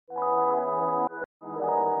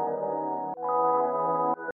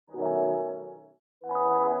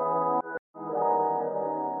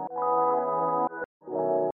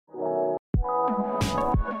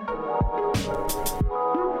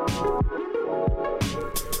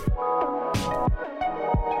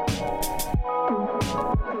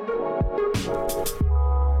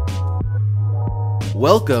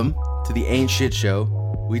Welcome to the Ain't Shit Show.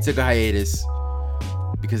 We took a hiatus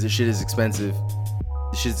because this shit is expensive.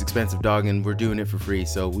 This shit is expensive, dog, and we're doing it for free,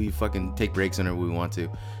 so we fucking take breaks whenever we want to.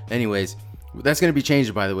 Anyways, that's going to be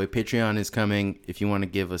changed, by the way. Patreon is coming. If you want to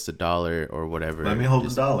give us $1 or whatever, let me hold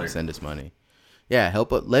 $1. Send us money. Yeah,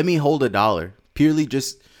 let me hold $1. Purely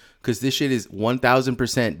just because this shit is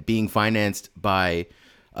 1,000% being financed by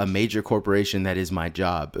a major corporation that is my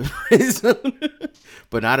job.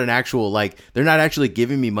 But not an actual, like, they're not actually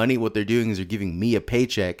giving me money. What they're doing is they're giving me a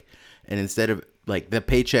paycheck, and instead of like the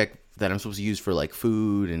paycheck that I'm supposed to use for like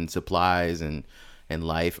food and supplies and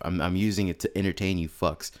life, I'm using it to entertain you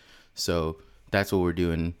fucks. So that's what we're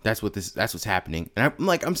doing. That's what's happening. And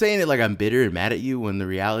I'm saying it like I'm bitter and mad at you, when the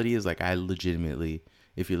reality is, like, I legitimately,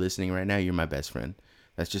 if you're listening right now, you're my best friend.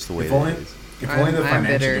 That's just the way it is. I'm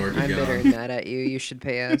bitter and mad at you. You should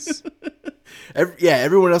pay us.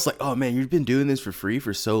 Everyone else like, oh man, you've been doing this for free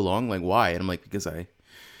for so long. Like, why? And I'm like, because I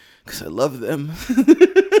love them.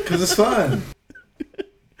 Because it's fun.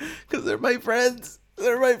 Because they're my friends.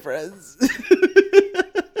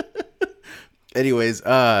 Anyways,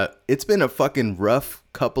 it's been a fucking rough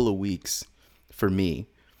couple of weeks for me.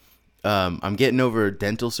 I'm getting over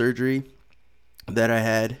dental surgery that I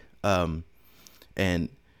had. And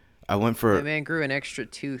I went for... My man grew an extra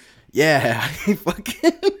tooth. Yeah.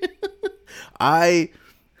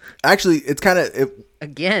 Actually, it's kind of...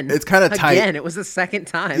 Again. It's kind of tight. Again, it was the second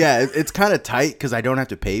time. Yeah, it's kind of tight because I don't have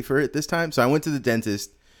to pay for it this time. So I went to the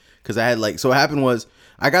dentist because I had so what happened was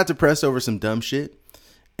I got depressed over some dumb shit.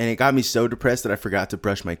 And it got me so depressed that I forgot to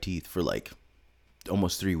brush my teeth for like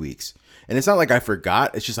almost 3 weeks. And it's not like I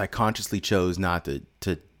forgot. It's just I consciously chose not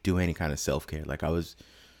to do any kind of self-care. Like, I was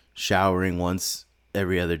showering once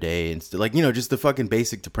every other day and like, just the fucking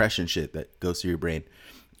basic depression shit that goes through your brain.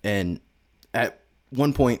 And at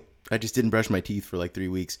one point I just didn't brush my teeth for like 3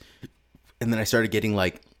 weeks, and then I started getting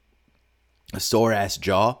like a sore ass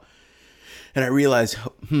jaw, and I realized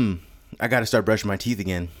I got to start brushing my teeth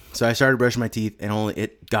again. So I started brushing my teeth, and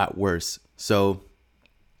it got worse. So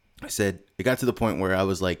I said, it got to the point where I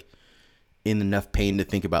was like in enough pain to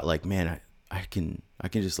think about like, man, I can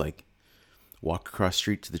just like walk across the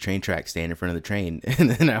street to the train track, stand in front of the train,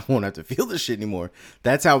 and then I won't have to feel this shit anymore.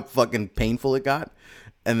 That's how fucking painful it got.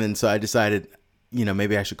 And then so I decided,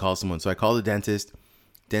 maybe I should call someone. So I called the dentist.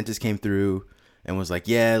 Dentist came through and was like,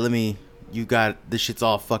 yeah, you got, this shit's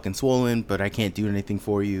all fucking swollen, but I can't do anything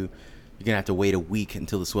for you. You're gonna have to wait a week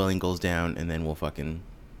until the swelling goes down, and then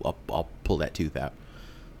I'll pull that tooth out.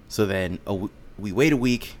 So then we wait a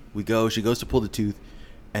week, she goes to pull the tooth.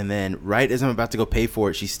 And then right as I'm about to go pay for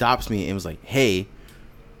it, she stops me and was like, hey,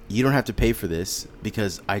 you don't have to pay for this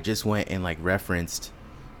because I just went and like referenced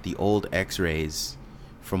the old x-rays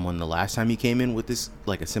from when the last time you came in with this,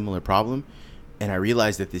 like a similar problem. And I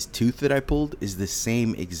realized that this tooth that I pulled is the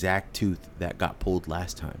same exact tooth that got pulled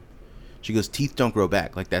last time. She goes, teeth don't grow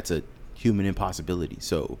back. Like, that's a human impossibility.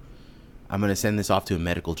 So I'm going to send this off to a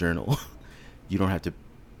medical journal. You don't have to.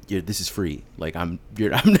 This is free. Like, I'm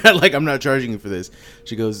not charging you for this.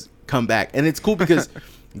 She goes, come back. And it's cool because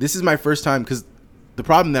this is my first time, because the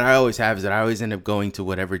problem that I always have is that I always end up going to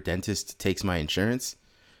whatever dentist takes my insurance.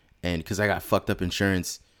 And because I got fucked up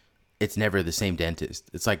insurance, it's never the same dentist.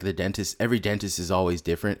 It's like every dentist is always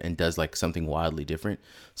different and does like something wildly different.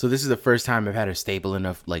 So this is the first time I've had a stable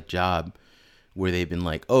enough like job where they've been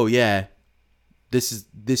like, oh yeah, this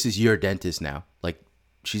is your dentist now. Like,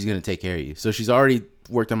 she's going to take care of you. So she's already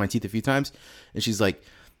worked on my teeth a few times, and she's like,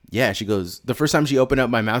 yeah, she goes, the first time she opened up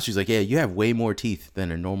my mouth, she's like, yeah, you have way more teeth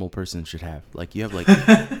than a normal person should have. Like, you have like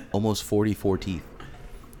almost 44 teeth.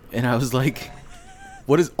 And I was like,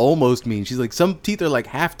 what does almost mean? She's like, some teeth are like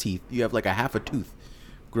half teeth. You have like a half a tooth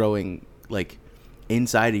growing like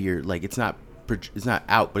inside of your, like, it's not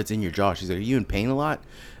out, but it's in your jaw. She's like, are you in pain a lot?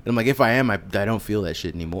 And I'm like, if I am, I don't feel that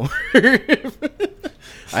shit anymore.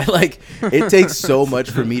 It takes so much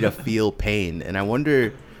for me to feel pain. And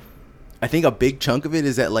I think a big chunk of it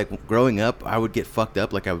is that like growing up, I would get fucked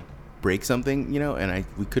up. Like, I would break something, and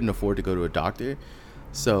we couldn't afford to go to a doctor.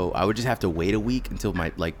 So I would just have to wait a week until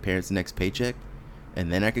my like parents' next paycheck,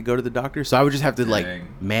 and then I could go to the doctor. So I would just have to like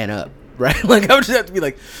man up, right? Like, I would just have to be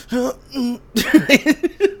like,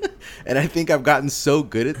 and I think I've gotten so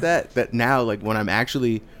good at that now, like, when I'm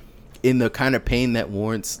actually in the kind of pain that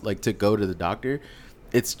warrants like to go to the doctor,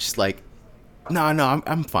 it's just like, no,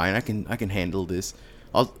 I'm fine. I can handle this.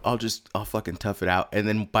 I'll fucking tough it out. And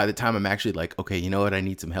then by the time I'm actually like, okay, you know what? I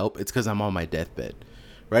need some help. It's because I'm on my deathbed,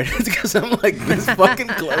 right? It's because I'm like this fucking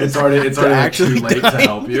close. It's already actually too late to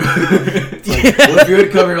help you. It's like, well, if you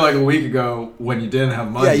had come here like a week ago when you didn't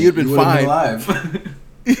have money, you'd been fine. Been alive.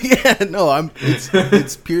 Yeah, no,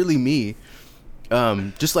 it's purely me.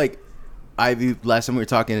 Just like Ivy, last time we were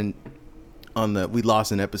talking we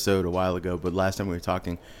lost an episode a while ago, but last time we were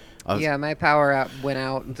talking, yeah, my power app went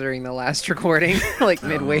out during the last recording, like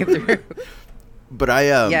midway through. But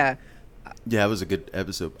yeah, it was a good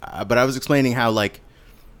episode. But I was explaining how like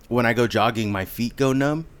when I go jogging, my feet go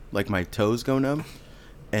numb, like my toes go numb,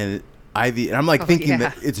 and I'm like thinking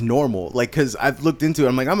that it's normal, like because I've looked into it.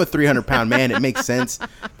 I'm like, I'm a 300-pound man. It makes sense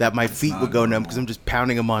that my feet would go numb because I'm just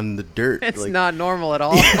pounding them on the dirt. It's like, not normal at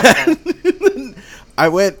all. Yeah. I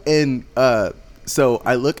went and so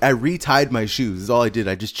I retied my shoes. Is all I did.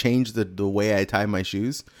 I just changed the way I tie my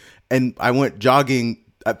shoes, and I went jogging.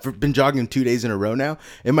 I've been jogging 2 days in a row now,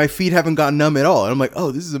 and my feet haven't gotten numb at all. And I'm like,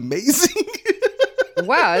 oh, this is amazing.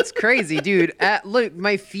 Wow, that's crazy, dude. Look,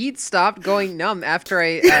 my feet stopped going numb after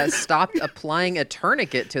I stopped applying a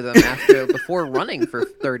tourniquet to them before running for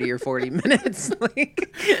 30 or 40 minutes.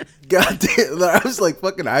 Like, God damn, I was like,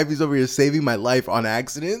 fucking Ivy's over here saving my life on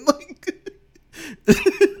accident. Like,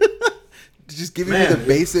 just giving me the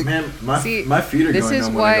basic. Man, my feet are going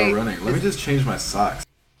numb when I go running. Let me just change my socks.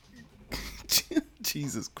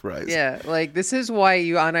 Jesus Christ. Yeah, like this is why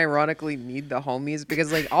you unironically need the homies,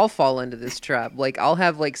 because like I'll fall into this trap. Like I'll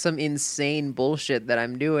have like some insane bullshit that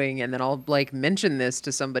I'm doing, and then I'll like mention this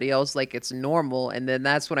to somebody else like it's normal, and then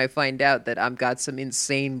that's when I find out that I've got some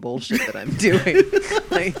insane bullshit that I'm doing.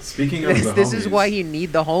 Like, speaking of the this homies, is why you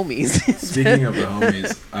need the homies. Speaking of the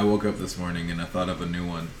homies, I woke up this morning and I thought of a new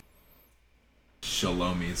one.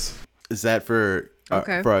 Shalomies. Is that for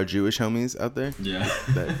Okay. our Jewish homies out there? Yeah.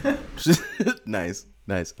 Nice.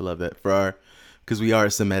 I love that. Because we are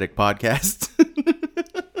a Semitic podcast.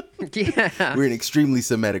 Yeah. We're an extremely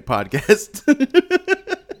Semitic podcast.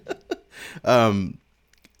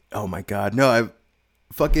 Oh my God. No,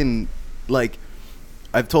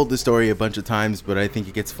 I've told this story a bunch of times, but I think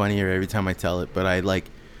it gets funnier every time I tell it. But I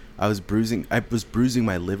was bruising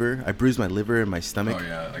my liver. I bruised my liver and my stomach. Oh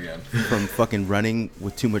yeah, again. From fucking running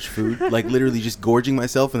with too much food. Like literally just gorging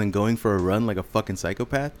myself and then going for a run like a fucking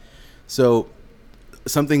psychopath. So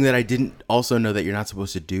something that I didn't also know that you're not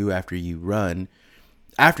supposed to do after you run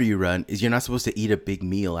is you're not supposed to eat a big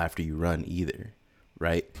meal after you run either.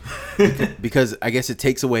 Right? Because I guess it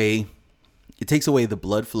takes away the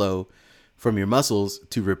blood flow from your muscles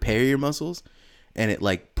to repair your muscles, and it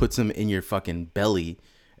like puts them in your fucking belly.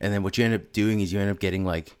 And then what you end up doing is you end up getting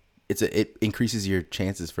like it increases your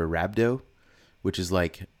chances for rhabdo, which is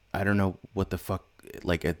like, I don't know what the fuck,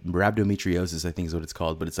 like a rhabdometriosis I think is what it's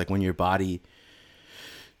called, but it's like when your body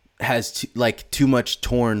has too much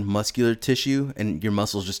torn muscular tissue and your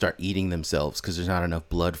muscles just start eating themselves because there's not enough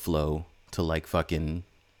blood flow to like fucking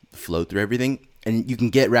flow through everything. And you can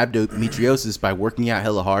get rhabdometriosis by working out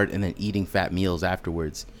hella hard and then eating fat meals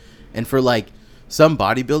afterwards. And for like some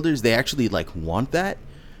bodybuilders, they actually like want that.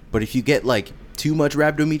 But if you get like too much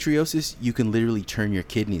rhabdometriosis, you can literally turn your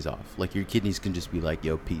kidneys off. Like your kidneys can just be like,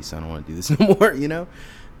 yo, peace, I don't want to do this no more, you know?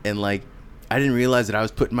 And like, I didn't realize that I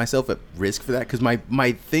was putting myself at risk for that. Because my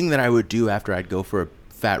thing that I would do after I'd go for a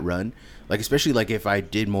fat run, like especially like if I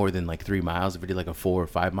did more than like 3 miles, if I did like a 4 or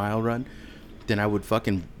 5 mile run, then I would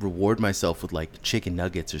fucking reward myself with like chicken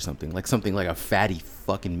nuggets or something like a fatty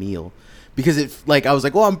fucking meal. Because it like, I was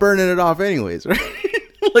like, well, I'm burning it off anyways, right?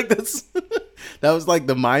 Like that was like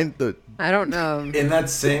the mind. I don't know. I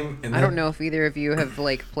don't know if either of you have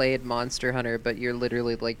like played Monster Hunter, but you're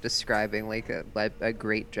literally like describing like a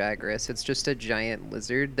great Jagras. It's just a giant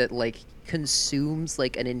lizard that like consumes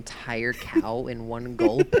like an entire cow in one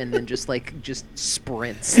gulp and then just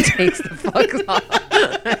sprints, takes the fuck off.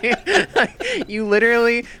 You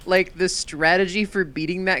literally like the strategy for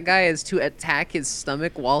beating that guy is to attack his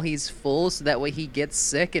stomach while he's full, so that way he gets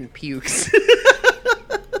sick and pukes.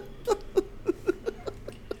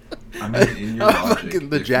 I mean, in your logic,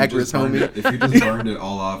 the Jagras homie. If you just burned it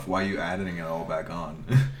all off, why are you adding it all back on?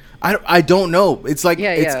 I don't know. It's like,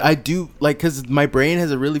 yeah. I do like, because my brain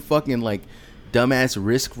has a really fucking like dumbass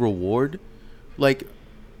risk reward. Like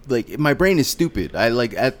my brain is stupid. I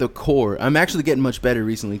like at the core. I'm actually getting much better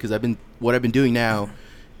recently because what I've been doing now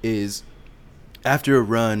is after a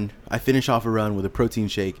run, I finish off a run with a protein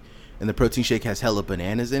shake, and the protein shake has hella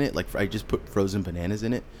bananas in it. Like I just put frozen bananas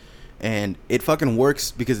in it. And it fucking works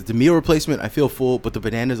because it's a meal replacement. I feel full, but the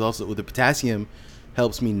bananas also, with the potassium,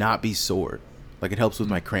 helps me not be sore. Like it helps with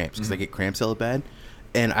my cramps because I get cramps hella bad.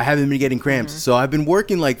 And I haven't been getting cramps. So I've been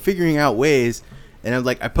working, like figuring out ways. And I'm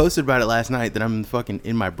like, I posted about it last night that I'm fucking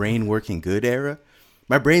in my brain working good era.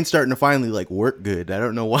 My brain's starting to finally like work good. I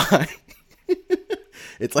don't know why.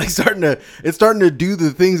 It's like starting to do the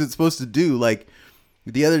things it's supposed to do. Like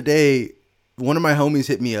the other day, one of my homies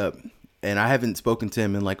hit me up. and I haven't spoken to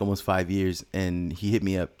him in like almost 5 years, and he hit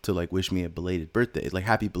me up to like wish me a belated birthday, like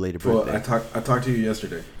happy belated birthday. I talked to you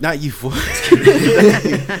yesterday. Not you, fool.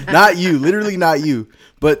 Not you, literally not you.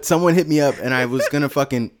 But someone hit me up, and I was gonna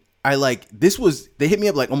they hit me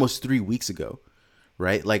up like almost 3 weeks ago,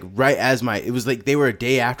 right? Like right as it was like they were a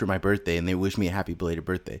day after my birthday, and they wished me a happy belated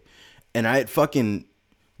birthday, and I had fucking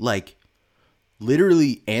like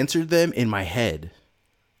literally answered them in my head.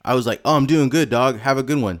 I was like, "Oh, I'm doing good, dog. Have a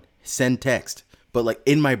good one." Send text, but like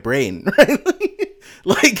in my brain, right?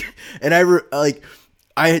 Like, and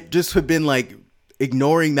I just have been like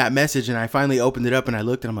ignoring that message, and I finally opened it up and I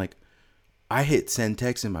looked, and I'm like, I hit send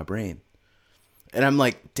text in my brain, and I'm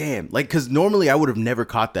like, damn, like, because normally I would have never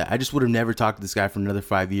caught that. I just would have never talked to this guy for another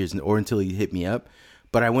 5 years, or until he hit me up.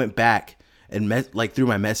 But I went back and like through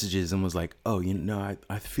my messages and was like, oh,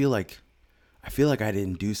 I feel like I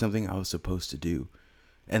didn't do something I was supposed to do.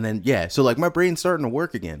 And then, yeah, so like my brain's starting to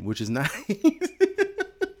work again, which is nice.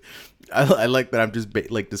 I like that I'm just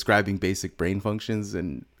like describing basic brain functions,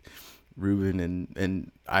 and Ruben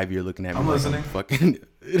and Ivy are looking at me. I'm listening. I'm fucking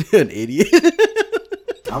an idiot.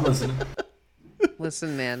 I'm listening.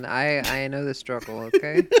 Listen, man, I know the struggle,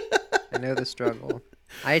 okay? I know the struggle.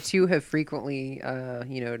 I too have frequently,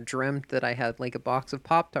 dreamt that I had like a box of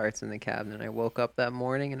Pop-Tarts in the cabinet. I woke up that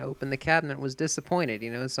morning and opened the cabinet and was disappointed.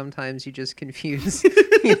 You know, sometimes you just confuse,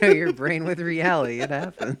 your brain with reality. It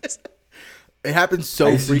happens. It happens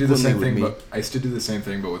so frequently with me. I used to do the same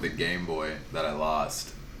thing, but with a Game Boy that I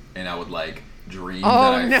lost, and I would like dream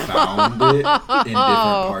Oh, that I found it in different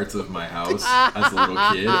parts of my house as a little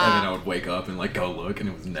kid, and then I would wake up and like go look, and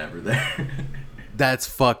it was never there. That's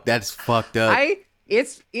fucked up.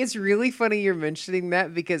 It's really funny you're mentioning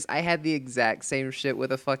that, because I had the exact same shit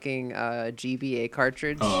with a fucking GBA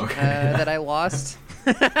cartridge that I lost.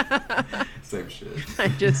 Same shit.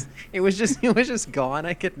 It was just gone.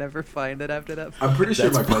 I could never find it after that. I'm pretty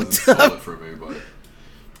sure my cousin stole it from me, but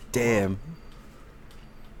damn.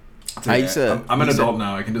 I'm an adult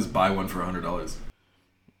now. I can just buy one for $100.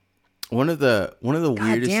 One of the God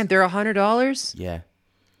weirdest. damn, they're $100. Yeah.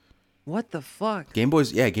 What the fuck? Game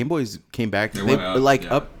Boys came back. They went up, like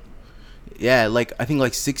yeah. up. Yeah, like I think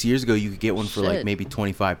like 6 years ago you could get one for like Shit. maybe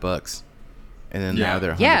 $25, and then now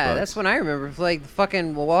they're $100. Yeah, that's when I remember. Like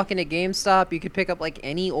fucking walking to GameStop, you could pick up like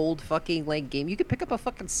any old fucking like game. You could pick up a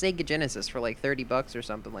fucking Sega Genesis for like $30 or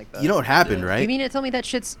something like that. You know what happened, right? You mean to tell me that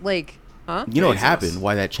shit's like, huh? You know what Bezos. happened?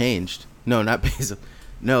 Why that changed? No, not Bezos.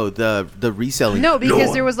 No, the reselling. No, because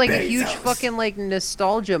Lord there was like a Bezos. huge fucking like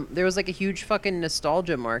nostalgia. There was like a huge fucking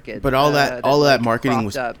nostalgia market. But all that marketing cropped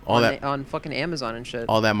was up on fucking Amazon and shit.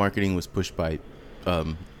 all that marketing was pushed by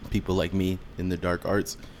people like me in the dark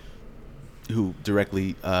arts, who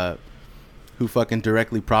fucking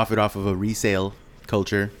directly profit off of a resale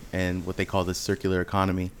culture and what they call the circular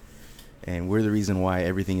economy. And we're the reason why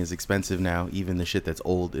everything is expensive now, even the shit that's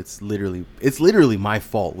old. It's literally my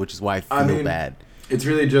fault, which is why I feel bad. It's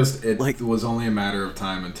really just it was only a matter of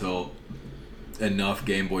time until enough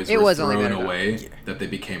Game Boys It were was only a thrown matter of away that they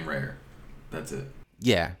became rare. That's it.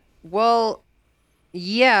 Yeah. Well,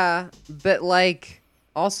 yeah, but like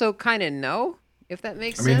also kind of no, if that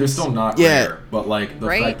makes I sense. mean, they're still not Yeah. rare, but like the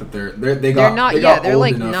Right? fact that they got not- they yeah, got they're, old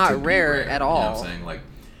like, enough not to be rare rare. at You know all. what I'm saying?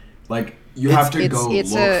 Like you have to go look for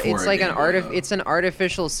it's a like Game Boy, though. it's an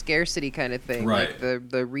artificial scarcity kind of thing, Right. like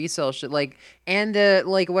the resale shit, like, and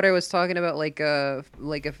like what I was talking about like a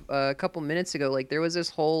couple minutes ago, like there was this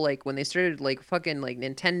whole like when they started like fucking like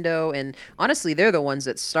Nintendo, and honestly they're the ones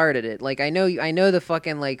that started it. Like I know the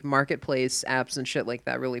fucking like marketplace apps and shit like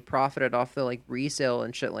that really profited off the like resale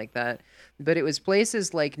and shit like that. But it was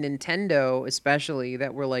places like Nintendo especially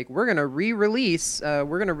that were like, we're gonna release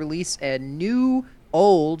a new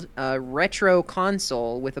old retro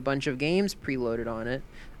console with a bunch of games preloaded on it,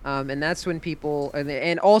 and that's when people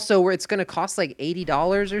and also where it's going to cost like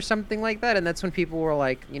 $80 or something like that, and that's when people were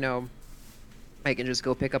like, I can just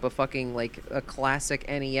go pick up a fucking like a classic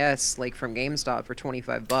NES like from GameStop for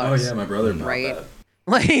 $25. Oh yeah, my brother bought right? that.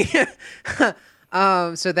 Like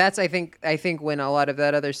so that's I think when a lot of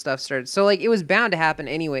that other stuff started. So like it was bound to happen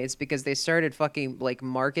anyways, because they started fucking like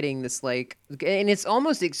marketing this like, and it's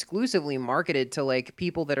almost exclusively marketed to like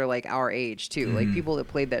people that are like our age too, like people that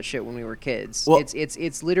played that shit when we were kids. Well-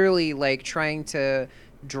 It's literally like trying to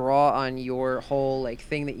draw on your whole like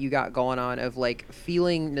thing that you got going on of like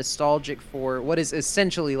feeling nostalgic for what is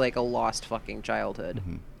essentially like a lost fucking childhood.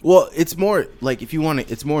 Well, it's more like, if you want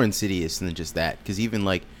to, it's more insidious than just that, because even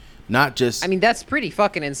like, not just. I mean, that's pretty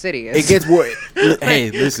fucking insidious. It gets more. Hey,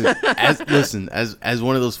 listen, as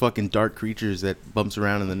one of those fucking dark creatures that bumps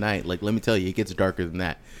around in the night. Like, let me tell you, it gets darker than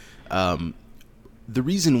that. The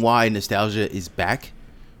reason why nostalgia is back,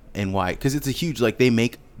 and why, because it's a huge, like, they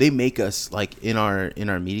make us, like, in our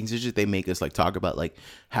meetings, it's just, they make us like talk about like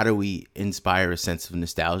how do we inspire a sense of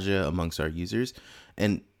nostalgia amongst our users.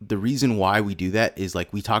 And the reason why we do that is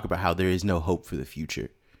like we talk about how there is no hope for the future,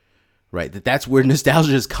 right? That's where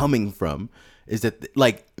nostalgia is coming from, is that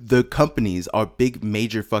like the companies, our big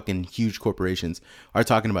major fucking huge corporations, are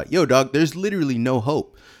talking about, yo dog, there's literally no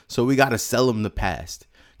hope, so we got to sell them the past,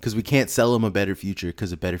 because we can't sell them a better future,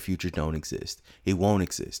 because a better future don't exist. It won't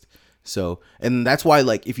exist. So, and that's why,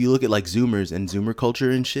 like, if you look at like Zoomers and Zoomer culture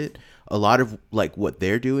and shit, a lot of like what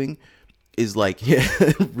they're doing is like, yeah,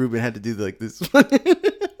 Ruben had to do like this.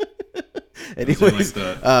 Anyways,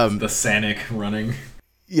 like the Sanic running.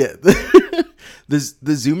 Yeah, the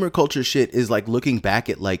Zoomer culture shit is like looking back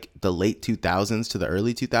at like the late 2000s to the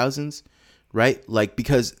early 2000s, right? Like,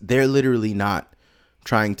 because they're literally not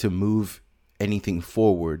trying to move anything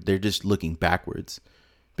forward, they're just looking backwards,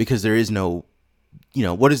 because there is no, you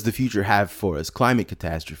know, what does the future have for us? Climate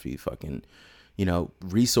catastrophe, fucking, you know,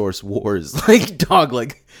 resource wars. Like, dog,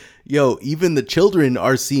 like, yo, even the children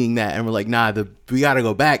are seeing that, and we're like, nah, we gotta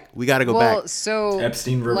go back. We gotta go back. So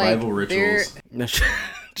Epstein revival rituals.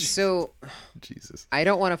 So Jesus, I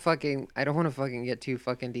don't want to fucking get too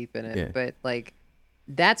fucking deep in it, Yeah. but like,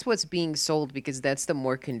 that's what's being sold because that's the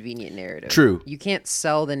more convenient narrative. True. You can't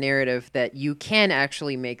sell the narrative that you can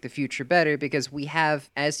actually make the future better, because we have,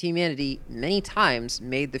 as humanity, many times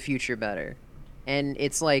made the future better. And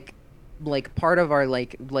it's like part of our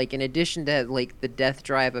like in addition to like the death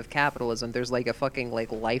drive of capitalism, there's like a fucking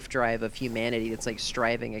like life drive of humanity that's like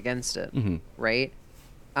striving against it. Mm-hmm. Right?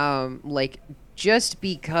 Like, just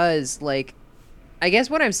because, like, I guess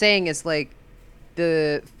what I'm saying is like,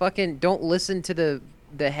 the fucking don't listen to the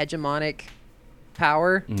hegemonic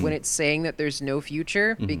power when it's saying that there's no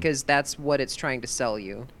future, because that's what it's trying to sell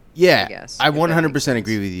you. Yeah, I guess, I if that makes 100% sense.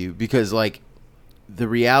 agree with you, because like the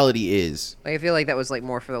reality is, Like, I feel like that was like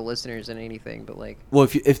more for the listeners than anything, but like, well,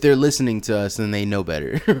 if they're listening to us, then they know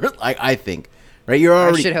better. Like, I think, right? You're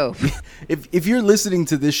already, I should hope. if you're listening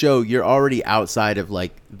to this show, you're already outside of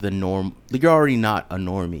like the norm. Like, you're already not a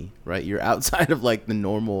normie, right? You're outside of like the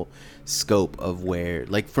normal scope of where,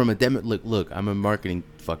 like, from a look, I'm a marketing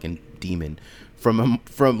fucking demon. From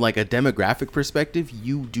like a demographic perspective,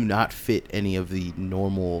 you do not fit any of the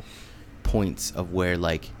normal points of where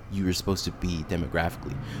like you were supposed to be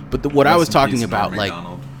demographically. But what I was talking about, like,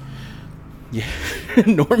 yeah,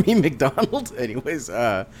 Normie McDonald. Anyways,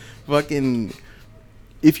 fucking,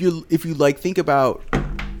 if you like think about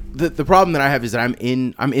the problem that I have is that I'm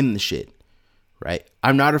in the shit, right?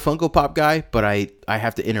 I'm not a Funko Pop guy, but I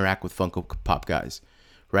have to interact with Funko Pop guys,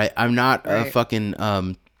 right? I'm not a fucking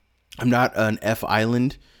I'm not an F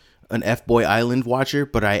Boy Island watcher,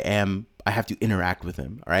 but I have to interact with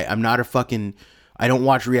him. All right, I'm not a fucking, I don't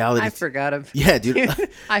watch reality. I forgot of. Yeah, dude.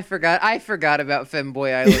 I forgot about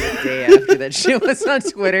Femboy Island the day after that shit was on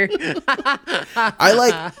Twitter.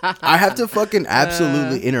 I have to fucking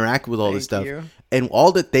absolutely interact with all this stuff. you. And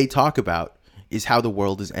all that they talk about is how the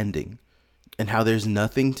world is ending and how there's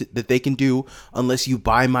nothing that they can do unless you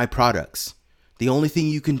buy my products. The only thing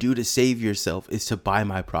you can do to save yourself is to buy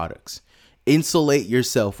my products. Insulate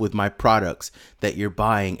yourself with my products that you're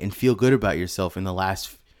buying and feel good about yourself in the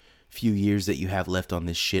last few years that you have left on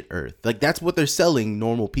this shit earth. Like, that's what they're selling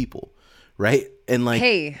normal people, right? And like,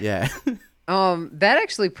 Hey. yeah. That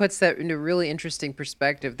actually puts that into really interesting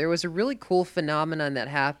perspective. There was a really cool phenomenon that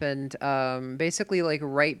happened, basically like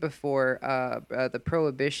right before the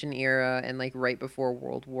Prohibition era and like right before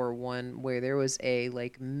World War I, where there was a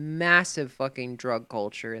like massive fucking drug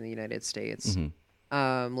culture in the United States.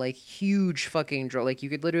 Like huge fucking drug. Like, you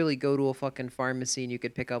could literally go to a fucking pharmacy and you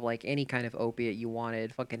could pick up like any kind of opiate you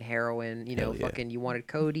wanted. Fucking heroin, you know, Hell yeah. fucking, you wanted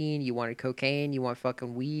codeine, you wanted cocaine, you want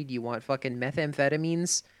fucking weed, you want fucking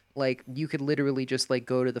methamphetamines. Like, you could literally just like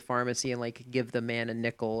go to the pharmacy and like give the man a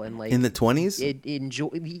nickel and like In the 20s?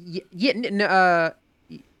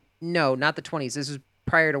 No, not the 20s. This was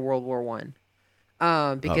prior to World War One.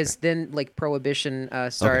 Because then like Prohibition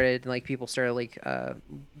started, and like people started like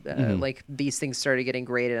like these things started getting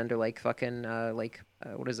graded under like fucking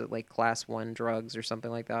what is it, like class 1 drugs or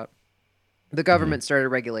something like that. The government started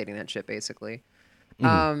regulating that shit basically.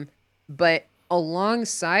 But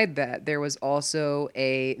alongside that, there was also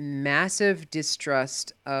a massive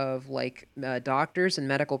distrust of like doctors and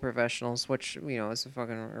medical professionals, which, you know, it's the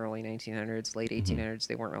fucking early 1900s, late 1800s.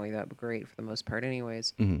 They weren't really that great for the most part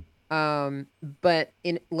anyways. But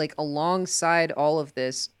in like alongside all of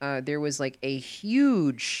this, there was like a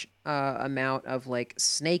huge amount of like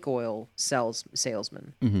snake oil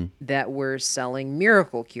salesmen that were selling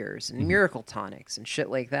miracle cures and miracle tonics and shit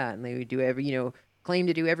like that. And they would do claim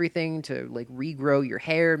to do everything to like regrow your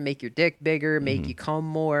hair, make your dick bigger, make you come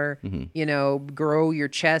more, you know, grow your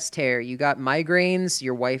chest hair. You got migraines,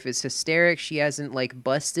 your wife is hysteric, she hasn't like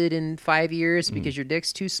busted in 5 years because your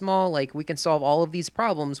dick's too small. Like, we can solve all of these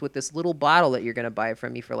problems with this little bottle that you're going to buy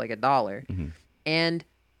from me for like $1. And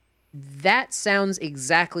that sounds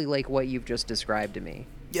exactly like what you've just described to me.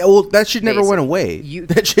 Yeah, well, that shit never went away. You-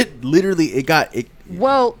 that shit literally, it.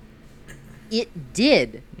 Well, it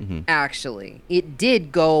did, actually. It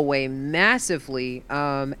did go away massively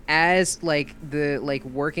as like the like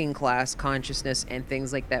working class consciousness and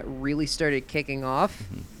things like that really started kicking off.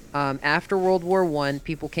 After World War I,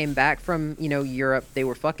 people came back from, you know, Europe. They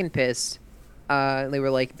were fucking pissed. They were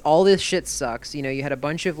like, all this shit sucks. You know, you had a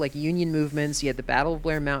bunch of like union movements. You had the Battle of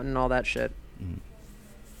Blair Mountain and all that shit.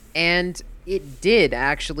 And it did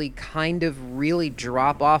actually kind of really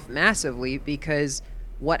drop off massively, because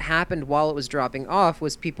what happened while it was dropping off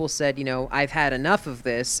was people said, you know, I've had enough of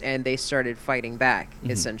this, and they started fighting back,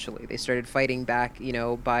 essentially. They started fighting back, you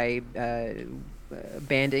know, by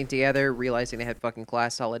banding together, realizing they had fucking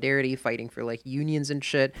class solidarity, fighting for, like, unions and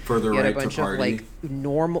shit. For the You had right a bunch to of, party. like,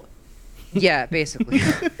 normal... Yeah, basically.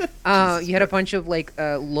 You had a bunch of like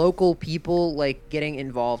local people like getting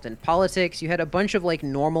involved in politics. You had a bunch of like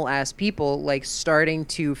normal ass people like starting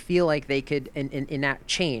to feel like they could enact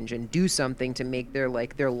change and do something to make their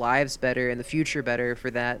like their lives better and the future better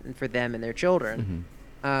for that and for them and their children.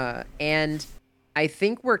 And I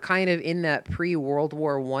think we're kind of in that pre-World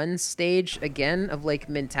War I stage again of like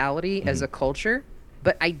mentality as a culture.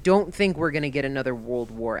 But I don't think we're going to get another world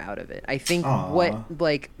war out of it. I think what,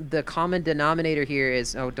 like, the common denominator here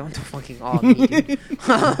is... Oh, don't fucking awe me, dude.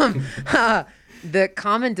 The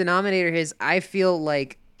common denominator is I feel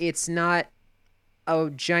like it's not a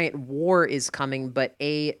giant war is coming, but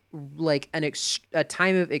a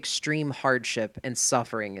time of extreme hardship and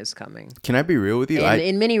suffering is coming. Can I be real with you? And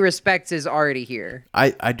in many respects is already here.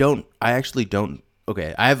 I actually don't.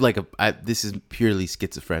 Okay, I have like this is purely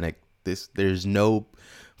schizophrenic. There's no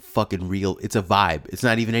fucking real. It's a vibe. It's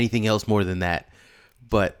not even anything else more than that.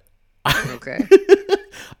 But Okay.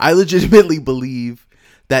 I legitimately believe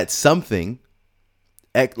that something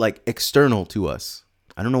like external to us.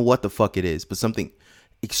 I don't know what the fuck it is, but something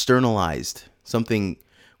externalized. Something,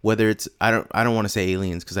 whether it's I don't want to say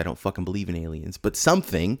aliens because I don't fucking believe in aliens, but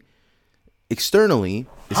something externally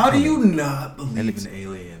is How coming. do you not believe in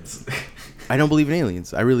aliens? I don't believe in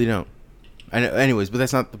aliens. I really don't. Anyways, but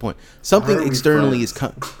that's not the point. Something externally is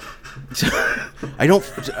coming. I don't...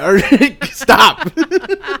 Stop!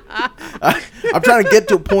 I'm trying to get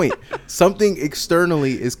to a point. Something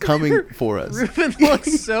externally is coming for us. Ruben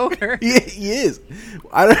looks so hurt. He is.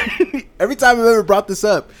 Every time I've ever brought this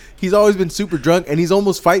up, he's always been super drunk, and he's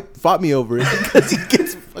almost fought me over it because he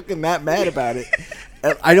gets fucking that mad about it.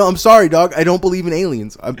 I'm sorry, dog. I don't believe in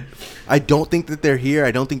aliens. I don't think that they're here. I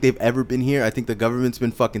don't think they've ever been here. I think the government's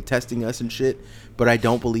been fucking testing us and shit. But I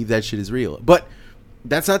don't believe that shit is real. But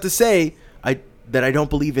that's not to say that I don't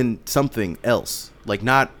believe in something else. Like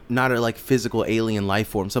not a like physical alien life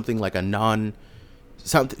form. Something like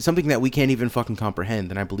something that we can't even fucking comprehend.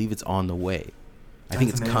 And I believe it's on the way. I think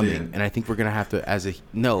it's coming, alien. and I think we're gonna have to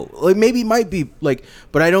maybe it might be like,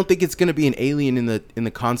 but I don't think it's gonna be an alien in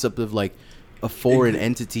the concept of like a foreign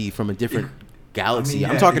entity from a different galaxy.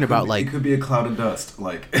 I'm talking about like... It could be a cloud of dust,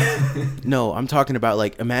 like... No, I'm talking about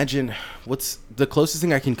like, imagine... What's the closest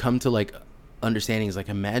thing I can come to like understanding is like,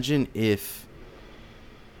 imagine if...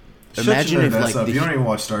 Up. You don't even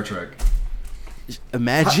watch Star Trek.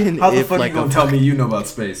 Imagine how the if fuck like... you gonna tell me you know about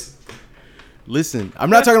space? Listen,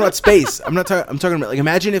 I'm not talking about space. I'm talking about like,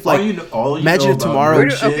 imagine if like... imagine if tomorrow...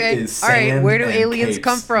 Where do aliens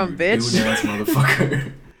come from, bitch? Dude-ass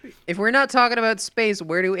motherfucker. If we're not talking about space,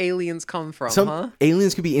 where do aliens come from, huh?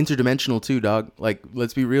 Aliens could be interdimensional too, dog. Like,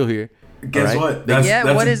 let's be real here. Guess what?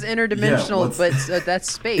 What is interdimensional? But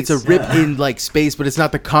that's space. It's a rip in like space, but it's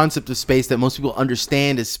not the concept of space that most people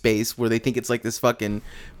understand as space, where they think it's like this fucking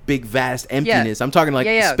big vast emptiness. I'm talking like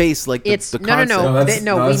space, like the concept.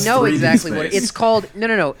 No, we know exactly what it's called.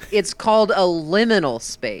 No, it's called a liminal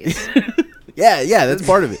space. yeah, that's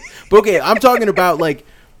part of it. But okay, I'm talking about like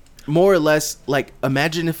more or less like,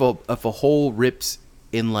 imagine if a hole rips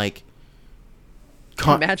in like.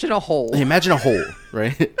 Imagine a hole. Imagine a hole,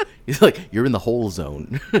 right? It's like you're in the hole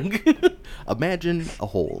zone. Imagine a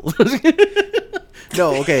hole.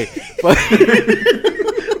 No, okay. But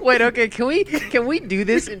wait, okay. Can we do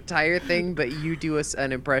this entire thing, but you do us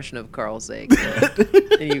an impression of Carl Sagan,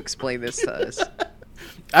 and you explain this to us?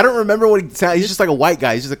 I don't remember what he sounds. He's just like a white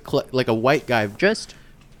guy. He's just like a white guy. Just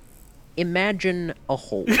imagine a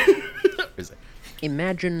hole.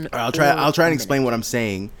 Imagine. I'll try and for a explain minute what I'm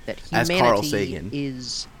saying that as humanity Carl Sagan.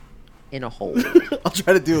 is in a hole. I'll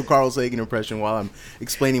try to do a Carl Sagan impression while I'm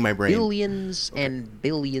explaining my brain. Billions and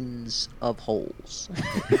billions of holes.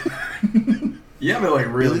 Yeah, but like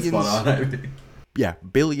really Billions. spot on. I think. Yeah,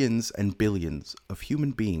 billions and billions of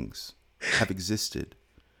human beings have existed,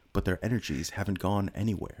 but their energies haven't gone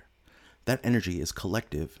anywhere. That energy is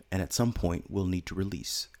collective and at some point will need to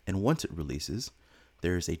release. And once it releases,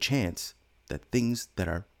 there is a chance that things that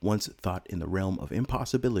are once thought in the realm of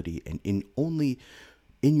impossibility and only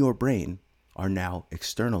in your brain are now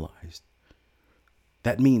externalized.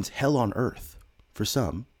 That means hell on earth for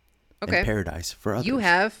some, Okay. and paradise for others. You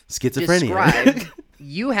have schizophrenia.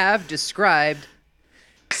 You have described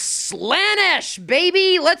Slaanesh,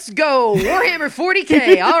 baby. Let's go. Warhammer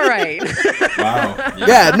 40K. All right. Wow.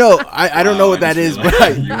 Yeah, no, I don't know what that is,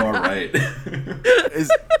 but you are right.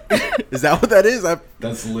 is that what that is?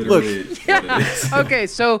 That's literally what it is. Okay,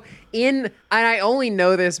 so and I only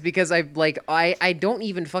know this because I don't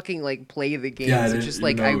even fucking like play the games. Yeah, it's just you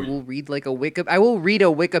like know- I will read like I will read a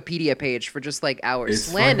Wikipedia page for just like hours. It's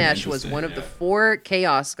fucking Slaanesh was one of the interesting, 4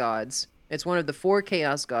 chaos gods. It's one of the 4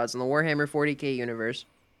 chaos gods in the Warhammer 40K universe.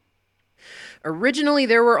 Originally,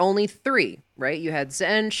 there were only 3, right? You had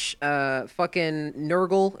Zench, fucking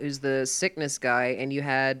Nurgle, who's the sickness guy, and you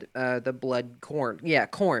had the blood Khorne. Yeah,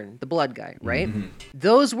 Khorne, the blood guy, right? Mm-hmm.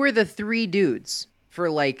 Those were the 3 dudes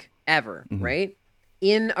for like ever, right?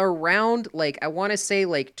 In around like I want to say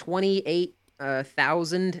like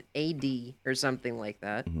 28,000 AD or something like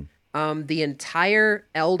that. The entire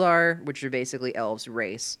Eldar, which are basically elves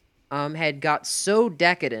race, had got so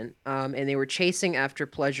decadent, and they were chasing after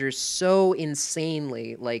pleasure so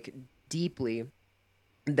insanely, like deeply,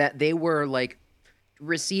 that they were like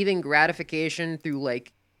receiving gratification through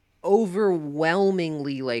like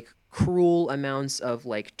overwhelmingly like cruel amounts of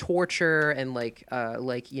like torture and like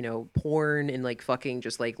you know, porn and like fucking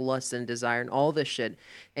just like lust and desire and all this shit.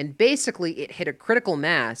 And basically it hit a critical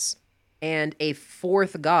mass, and a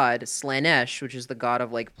 4th god, Slaanesh, which is the god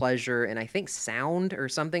of like pleasure and I think sound or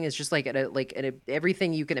something, is just like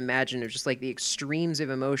everything you can imagine of just like the extremes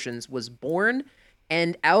of emotions, was born.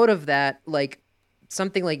 And out of that, like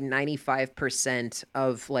something like 95%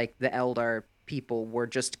 of like the Eldar people were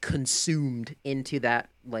just consumed into that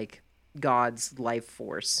like god's life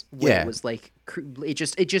force. Where Yeah. it was like it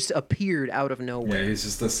just appeared out of nowhere. Yeah, he's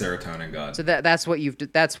just the serotonin god. So that's what you've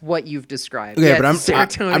described. Okay, Yeah, but it's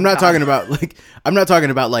serotonin I'm not god. talking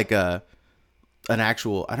about like an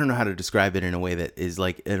actual. I don't know how to describe it in a way that is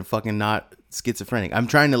like a fucking not schizophrenic. I'm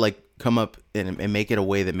trying to like come up and make it a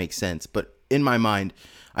way that makes sense, but in my mind,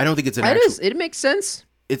 I don't think it's an actual. It makes sense.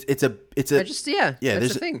 It's a. I just that's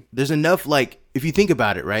there's the thing. There's enough, like, if you think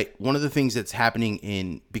about it, right? One of the things that's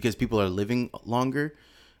happening because people are living longer.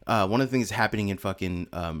 One of the things happening in fucking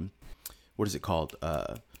what is it called?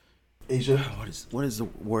 Asia. What is the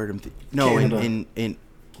word? No,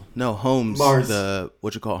 Holmes. Mars.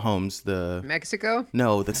 Holmes. Mexico?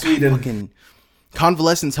 No, the Sweden. fucking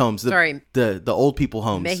convalescence homes. Sorry. The old people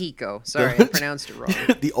homes. Mexico. Sorry, I pronounced it wrong.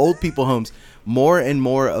 The old people homes. More and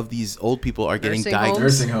more of these old people are getting Nursing diagnosed.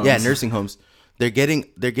 homes? Nursing homes. Yeah, nursing homes. They're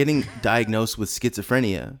getting diagnosed with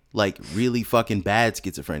schizophrenia, like really fucking bad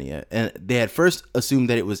schizophrenia. And they had first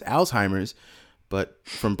assumed that it was Alzheimer's, but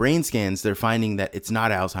from brain scans, they're finding that it's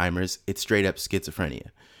not Alzheimer's, it's straight up schizophrenia.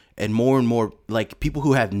 And more, like, people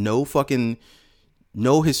who have no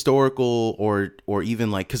historical or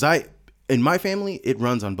even like, because in my family, it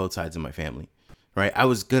runs on both sides of my family. Right, I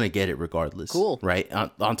was gonna get it regardless. Cool. Right,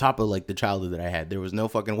 on top of like the childhood that I had, there was no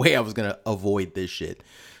fucking way I was gonna avoid this shit.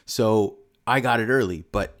 So I got it early,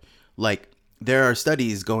 but like there are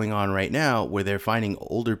studies going on right now where they're finding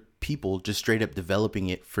older people just straight up developing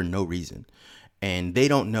it for no reason, and they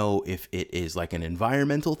don't know if it is like an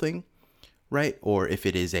environmental thing, right, or if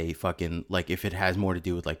it is a fucking like if it has more to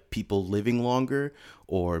do with like people living longer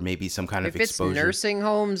or maybe some kind of If it's exposure. nursing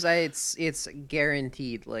homes, it's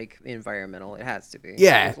guaranteed like environmental. It has to be.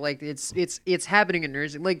 Yeah. Like it's happening in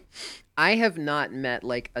nursing. Like I have not met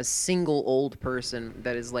like a single old person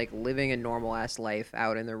that is like living a normal ass life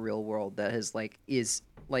out in the real world that is like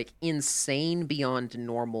insane beyond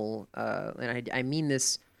normal. And I mean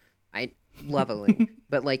this, leveling,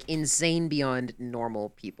 but like insane beyond normal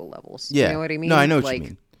people levels. Yeah. You know what I mean? No, I know what like, you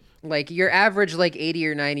mean. Like your average like 80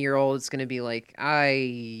 or 90-year-old is gonna be like,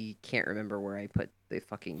 I can't remember where I put the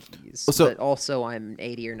fucking keys. So- but also I'm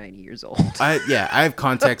 80 or 90 years old. I have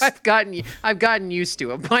context. I've gotten used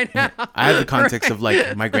to it by now. I have the context of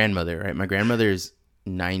like my grandmother, right? My grandmother is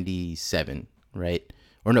 97, right?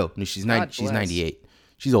 Or no, she's God she's bless. 98.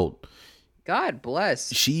 She's old. God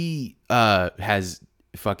bless. She has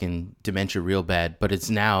fucking dementia real bad, but it's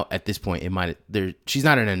now at this point she's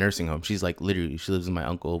not in a nursing home. She's like literally, she lives with my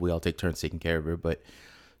uncle. We all take turns taking care of her, but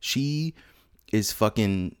she is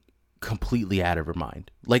fucking completely out of her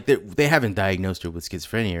mind. Like they haven't diagnosed her with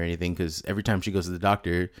schizophrenia or anything, because every time she goes to the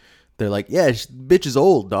doctor, they're like, yeah, bitch is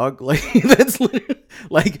old, dog. Like that's literally,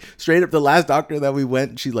 like straight up the last doctor that we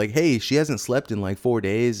went, she's like, hey, she hasn't slept in like 4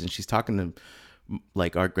 days, and she's talking to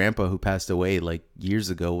like our grandpa who passed away like years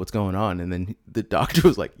ago. What's going on? And then the doctor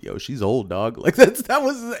was like, yo, she's old, dog. Like that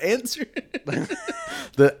was the answer.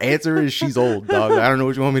 The answer is she's old, dog. I don't know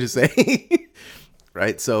what you want me to say.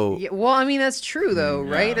 Right? So yeah, well, I mean, that's true though,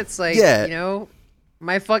 right? It's like, yeah. you know,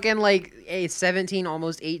 my fucking like a 17,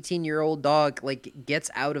 almost 18-year-old dog like gets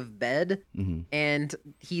out of bed and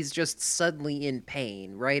he's just suddenly in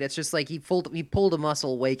pain, right? It's just like he pulled a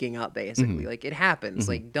muscle waking up, basically. Like it happens.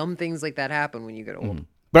 Like dumb things like that happen when you get old.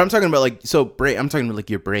 But I'm talking about like, so brain, I'm talking about like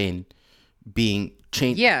your brain being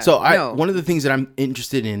changed. Yeah. So one of the things that I'm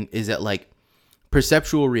interested in is that like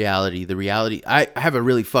perceptual reality, the reality, I have a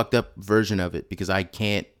really fucked up version of it because I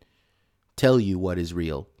can't tell you what is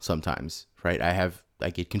real sometimes, right? I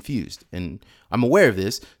get confused, and I'm aware of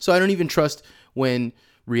this, so I don't even trust when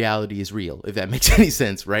reality is real, if that makes any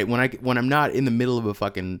sense, right? When I'm not in the middle of a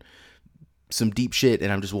fucking some deep shit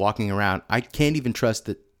and I'm just walking around, I can't even trust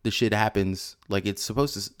that the shit happens like it's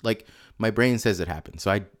supposed to. Like my brain says it happens, so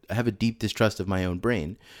I have a deep distrust of my own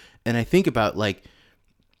brain, and I think about like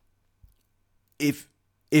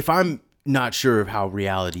if I'm not sure of how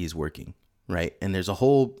reality is working, right? And there's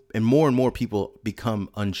and more people become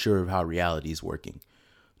unsure of how reality is working.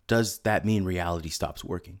 Does that mean reality stops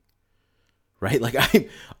working? Right? Like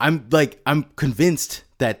I'm convinced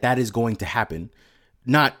that is going to happen.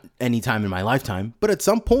 Not anytime in my lifetime, but at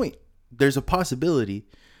some point there's a possibility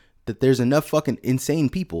that there's enough fucking insane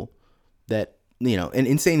people that, you know, and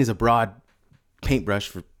insane is a broad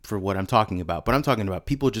paintbrush for what I'm talking about, but I'm talking about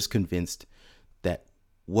people just convinced that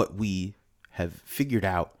what we have figured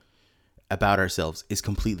out about ourselves is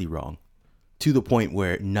completely wrong, to the point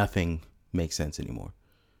where nothing makes sense anymore.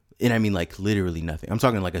 And I mean like literally nothing. I'm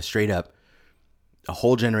talking like a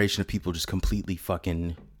whole generation of people just completely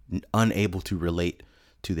fucking unable to relate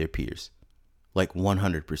to their peers. Like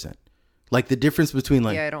 100%. Like the difference between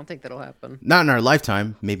like... Yeah, I don't think that'll happen. Not in our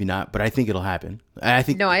lifetime, maybe not, but I think it'll happen. I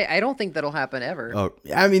think... No, I don't think that'll happen ever. Oh,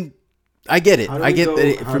 I mean, I get it. I get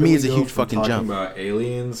that for me it's a huge fucking jump. Talking about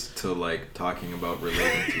aliens to like talking about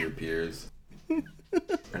relating to your peers.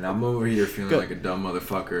 And I'm over here feeling like a dumb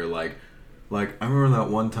motherfucker. Like I remember that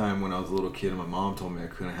one time when I was a little kid and my mom told me I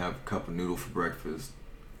couldn't have a cup of noodle for breakfast.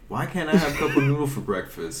 Why can't I have a cup of noodle for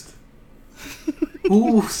breakfast?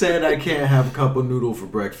 Who said I can't have a cup of noodle for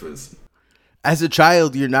breakfast? As a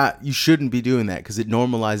child, you shouldn't be doing that because it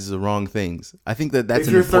normalizes the wrong things. I think that's...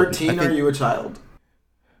 If you're 13, are you a child?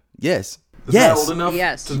 Yes. Is that old enough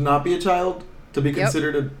yes. to not be a child? To be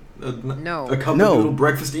considered a cup of noodle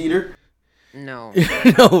breakfast eater? No.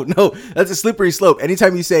 No. That's a slippery slope.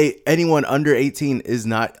 Anytime you say anyone under 18 is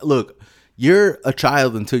not... Look, you're a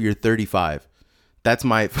child until you're 35. That's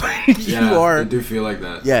my... I do feel like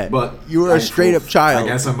that. Yeah, but you are a straight-up child.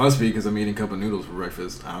 I guess I must be because I'm eating a cup of noodles for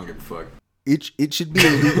breakfast. I don't give a fuck. It should be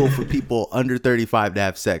illegal for people under 35 to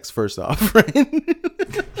have sex, first off, right?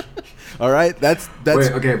 All right? That's...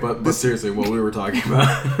 Wait, okay, but seriously, what we were talking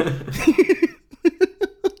about...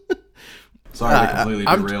 Sorry to completely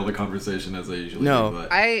derail the conversation as I usually do. But...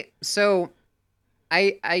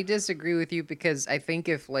 I disagree with you because I think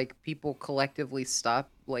if like people collectively stop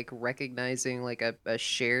like recognizing like a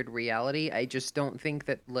shared reality, I just don't think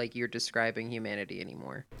that like you're describing humanity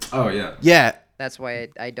anymore. Oh yeah. Yeah. That's why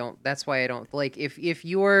I don't like if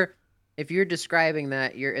you're describing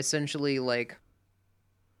that, you're essentially like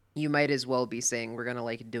you might as well be saying we're gonna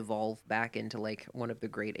like devolve back into like one of the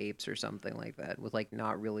great apes or something like that, with like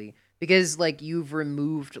not really, because like you've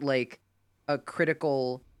removed like a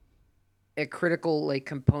critical like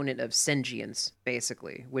component of sentience,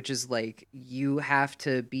 basically, which is like you have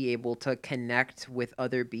to be able to connect with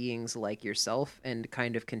other beings like yourself and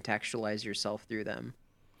kind of contextualize yourself through them.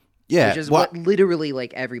 Yeah, which is what literally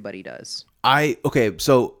like everybody does. Okay,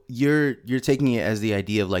 so you're taking it as the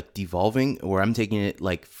idea of like devolving, or I'm taking it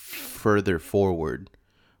like further forward,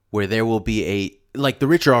 where there will be like the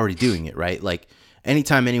rich are already doing it, right? Like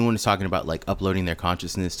anytime anyone is talking about like uploading their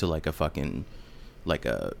consciousness to like a fucking like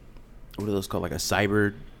a, what are those called, like a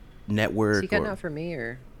cyber network? Is he cutting out for me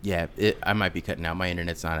or? Yeah, I might be cutting out. My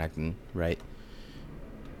internet's not acting right.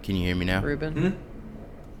 Can you hear me now, Ruben?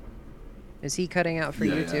 Is he cutting out for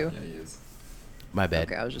you too? Yeah, he is. My bad.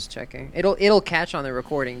 Okay, I was just checking. It'll catch on the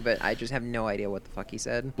recording, but I just have no idea what the fuck he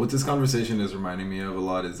said. What this conversation is reminding me of a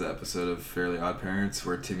lot is the episode of Fairly Odd Parents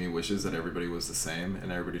where Timmy wishes that everybody was the same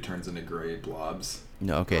and everybody turns into gray blobs.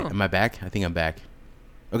 No, okay. Oh. Am I back? I think I'm back.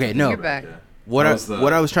 Okay, no. You're back. Yeah. What How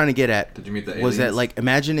I was trying to get at Did you meet the was that aliens? like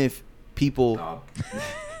imagine if people Oh.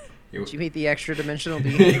 Did you meet the extra dimensional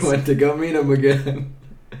He beings? went to go meet him again.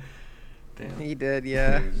 Damn. He did,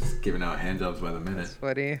 yeah. He was just giving out handjobs by the minute. That's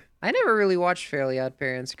funny. I never really watched Fairly Odd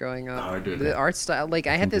Parents growing up. Oh, I did. The art style, like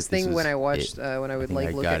I had think this that this thing when is I watched, it. when I would think I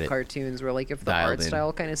like look got at it cartoons where like if the dialed art in.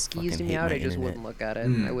 style kind of skeezed Fucking me hate out, my I just internet. wouldn't look at it.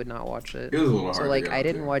 Mm. I would not watch it. It was a little hard So to like get I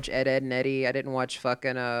didn't onto. watch Ed, Edd and Eddy. I didn't watch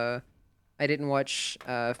fucking I didn't watch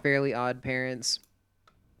Fairly Odd Parents.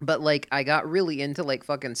 But like I got really into like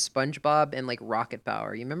fucking SpongeBob and like Rocket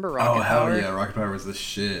Power. You remember Rocket Oh, hell Power? yeah. Rocket Power was the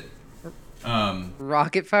shit.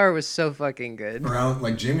 Rocket Power was so fucking good. Around,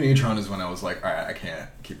 like, Jimmy Neutron is when I was like, alright, I can't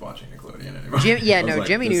keep watching Nickelodeon anymore. I was like,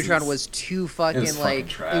 Jimmy this Neutron is- was too fucking fucking like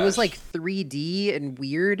it was trash. like 3D and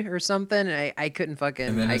weird or something. And I couldn't fucking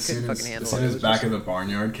And then I as couldn't soon fucking as, handle as soon it. It as was Back just- of the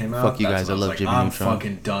Barnyard came out, Fuck you that's guys, when I love was Jimmy like, Neutron. I'm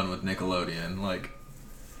fucking done with Nickelodeon. Like,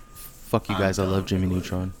 fuck you I'm guys, I done love with Jimmy Nickelodeon.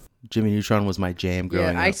 Neutron. Jimmy Neutron was my jam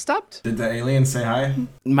growing yeah, I up. stopped. did the aliens say hi?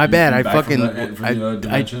 My bad. I back from fucking the other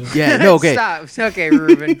dimension? yeah, no, okay. Stop. Okay,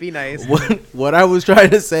 Ruben, be nice. What I was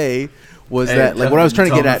trying to say was Hey, that like what I was trying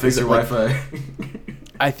to tell get them at fix is your like, Wi-Fi.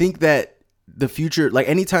 I think that the future, like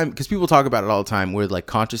anytime, because people talk about it all the time, where like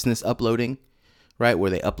consciousness uploading, right?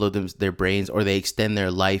 Where they upload their brains or they extend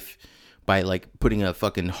their life by like putting a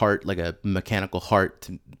fucking heart, like a mechanical heart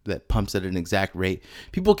that pumps at an exact rate.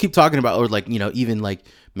 People keep talking about, or like, you know, even like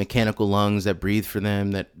mechanical lungs that breathe for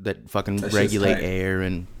them, that fucking That shit's regulate tight. air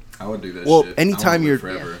and. I would do that Well, shit. anytime I wanna you're- live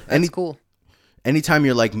forever. Yeah, that's Any- cool. Anytime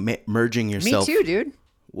you're like merging Me yourself. too, dude.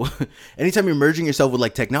 Anytime you're merging yourself with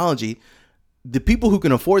like technology, the people who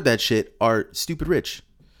can afford that shit are stupid rich.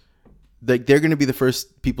 Like they're going to be the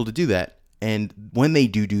first people to do that, and when they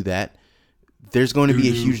do that, there's going to be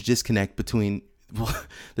a huge disconnect between. Well,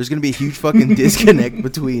 there's going to be a huge fucking disconnect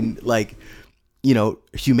between like, you know,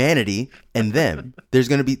 humanity and them. There's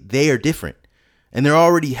going to be, they are different, and they're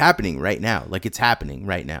already happening right now. Like it's happening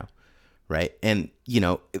right now, right? And you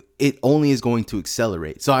know, it only is going to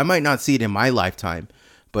accelerate. So I might not see it in my lifetime,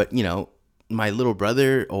 but you know, my little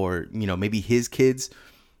brother or, you know, maybe his kids,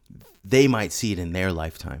 they might see it in their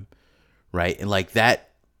lifetime, right? And like that,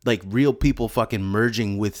 like real people fucking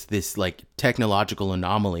merging with this like technological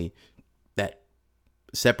anomaly that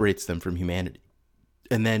separates them from humanity.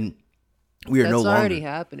 And then we are That's no longer already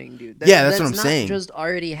happening, dude. Yeah, that's what I'm not saying. Just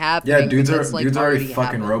already happening. Yeah, dudes that's, are like, dudes are already fucking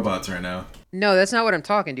happened. robots right now. No, that's not what I'm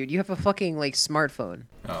talking, dude. You have a fucking like smartphone.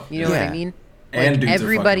 Oh, You know what Yeah. I mean? And Like dudes are fucking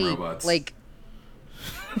everybody, robots. like,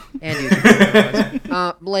 and dudes are fucking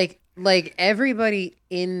robots. Like everybody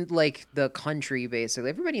in like the country, basically,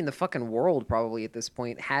 everybody in the fucking world probably at this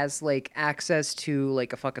point has like access to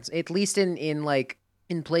like a fucking, at least in like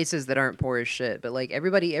in places that aren't poor as shit. But like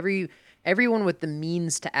everyone with the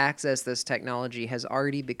means to access this technology has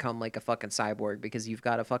already become like a fucking cyborg because you've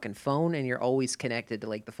got a fucking phone and you're always connected to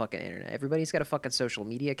like the fucking internet. Everybody's got a fucking social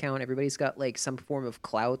media account. Everybody's got like some form of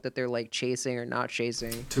clout that they're like chasing or not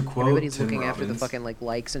chasing. To quote Everybody's Tim looking after the Robbins- fucking like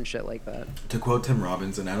likes and shit like that. To quote Tim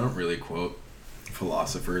Robbins, and I don't really quote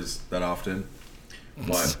philosophers that often,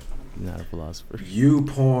 but not a philosopher. you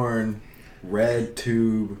porn, red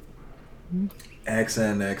tube,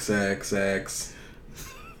 XNXXX,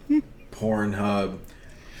 Pornhub.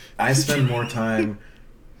 I spend more time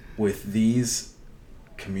with these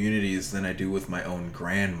communities than I do with my own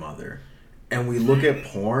grandmother. And we look at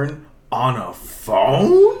porn on a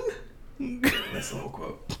phone? That's the whole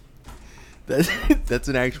quote. That's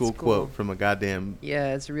an actual That's cool. quote from a goddamn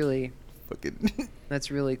Yeah, it's really fucking.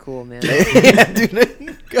 that's really cool, man. Yeah,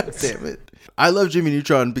 dude. God damn it. I love Jimmy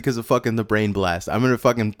Neutron because of fucking the Brain Blast. I'm gonna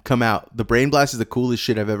fucking come out. The Brain Blast is the coolest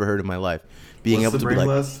shit I've ever heard in my life. Being What's able the to be Brain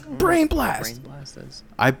like Blast? Brain Blast. Brain blast is.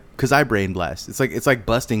 Because I brain blast. It's like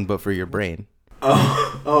busting, but for your brain.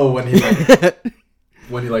 Oh, when he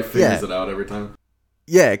like figures Yeah. it out every time.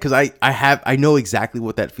 Yeah, because I know exactly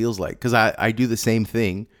what that feels like. Because I do the same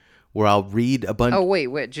thing where I'll read a bunch. Oh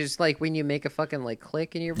wait, just like when you make a fucking like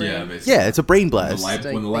click in your brain. Yeah, basically. Yeah, it's a brain blast. light-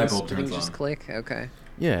 Like, when the light bulb things turns just on. click. Okay.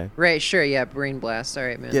 Yeah, Right. Sure. Yeah. Brain blast. All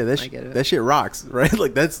right, man. yeah. I get it. That shit rocks, right?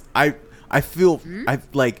 Like that's I feel I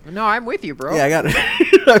like. No, I'm with you, bro. Yeah, I got it.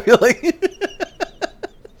 I feel like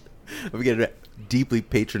I'm getting deeply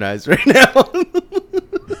patronized right now.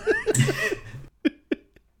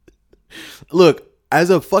 Look, as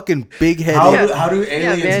a fucking big head. How do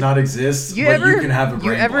aliens man. not exist? You but ever you can have a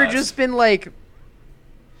brain you ever blast? just been like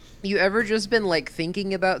You ever just been like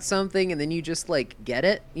thinking about something and then you just like get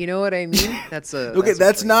it? You know what I mean? That's a Okay,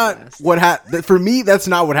 that's brain not blast. what for me. That's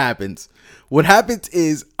not what happens. What happens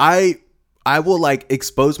is I will like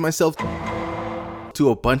expose myself to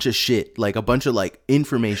a bunch of shit, like a bunch of like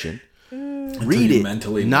information. Read you it,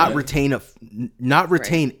 mentally not nut.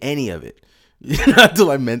 retain any of it. Not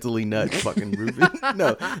until I mentally nut, fucking Ruben.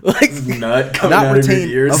 No, like Nut coming not out of your retain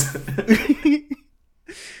ears.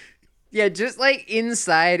 Yeah, just like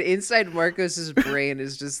inside Marcos's brain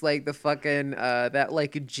is just like the fucking that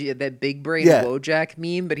like that big brain Yeah. Wojak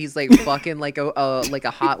meme, but he's like fucking like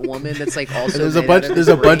a hot woman that's like also. There's a made bunch. out of There's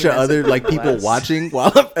his a bunch brain of that's, other like people glass. watching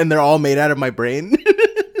and they're all made out of my brain.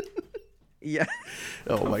 Yeah.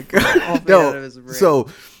 Oh my All god. made out of No. his brain. So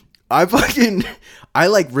I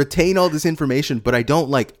like retain all this information, but I don't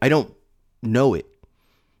know it.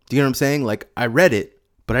 Do you know what I'm saying? Like I read it,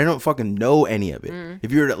 but I don't fucking know any of it.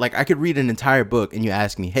 If you're like, I could read an entire book and you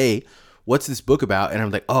ask me, hey, what's this book about? And I'm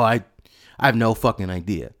like, oh, I have no fucking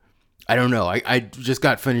idea. I don't know. I just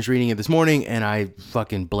got finished reading it this morning and I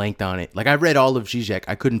fucking blanked on it. Like I read all of Zizek.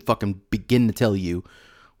 I couldn't fucking begin to tell you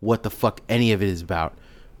what the fuck any of it is about.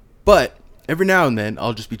 But every now and then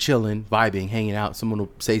I'll just be chilling, vibing, hanging out. Someone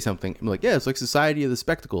will say something. I'm like, yeah, it's like Society of the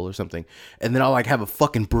Spectacle or something. And then I'll like have a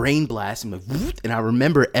fucking brain blast. I'm like, "Whoop," and I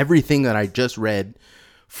remember everything that I just read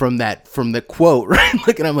from the quote, right?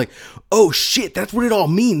 Like, and I'm like, oh shit, that's what it all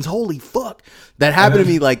means. Holy fuck. That happened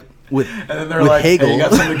to me like with And then they're with like, Hegel. hey, you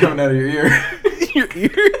got something coming out of your ear. Your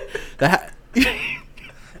ear? That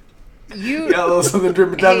You got a little something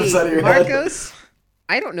dripping down the Hey, side of your head. Marcos,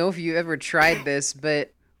 I don't know if you ever tried this,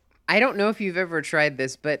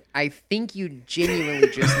 but I think you genuinely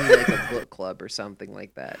just need like a book club or something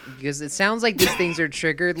like that. Because it sounds like these things are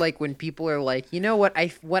triggered like when people are like, you know what I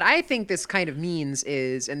think this kind of means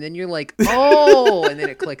is, and then you're like, oh, and then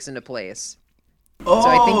it clicks into place. Oh, So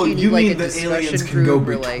I think you need like mean a the aliens discussion can go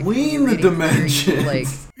group or like between the reading theory, dimensions. like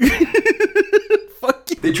fuck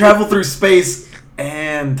you. They travel through space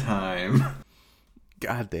and time.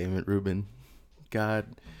 God damn it, Ruben. God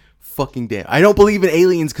fucking damn. I don't believe in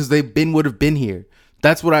aliens because they would have been here.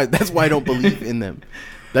 That's why I don't believe in them.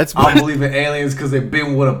 That's I why believe in aliens because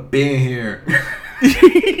would have been here.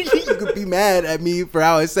 you could be mad at me for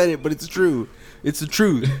how I said it, but it's true. It's the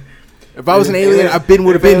truth. If I was an alien, I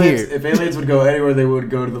would have been here. If aliens would go anywhere, they would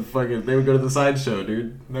go to the sideshow,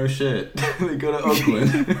 dude. No shit. They go to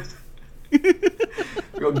Oakland.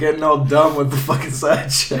 Go getting all dumb with the fucking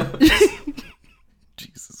sideshow.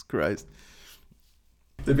 Jesus Christ.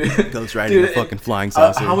 Dude, Goes right in the fucking flying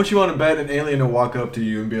saucer. How much you want to bet an alien to walk up to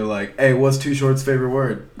you and be like, hey, what's Too Short's favorite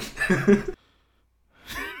word?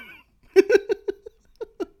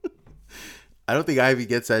 I don't think Ivy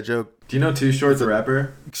gets that joke. Do you know Too Short's a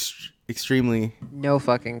rapper? Extremely. no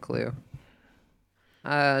fucking clue.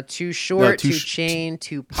 Too short, too too sh- chain,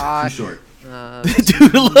 too Too pot, Short.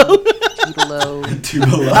 Tudelo. Tudelo. Too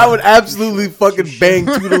below. I would absolutely fucking bang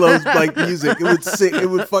Tudelo's like music. It would sick. It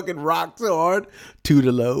would fucking rock so hard.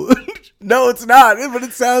 Tudelo. No, it's not. But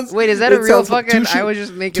it sounds. Wait, is that a it real sounds fucking? Too Short- I was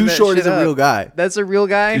just making Too that Short shit is a up. real guy. That's a real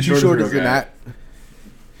guy. Too Too Short Short is is a real an guy. act.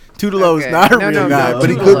 Tudelo is Okay. not a No, real no, guy, no, but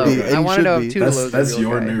he Tudelo. could be. And I he want to should know be. if Tudelo's a That's real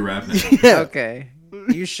your guy. new rap name. Yeah. Okay.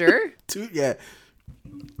 You sure? Yeah.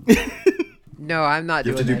 No, I'm not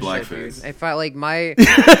You have doing to do that shit, blackface. dude. I felt like my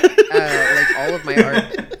like all of my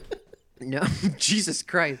art. No, Jesus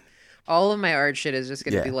Christ. All of my art shit is just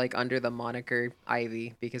gonna Yeah. be like under the moniker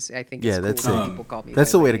Ivy because I think Yeah, it's that's cool when sick. people call me.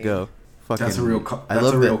 That's by the way my to name. go. Fucking, That's a real. I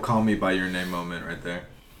love that. Call me by your name moment right there.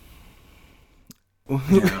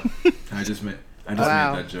 Yeah, I just made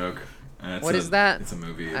Wow. that joke. What is that? It's a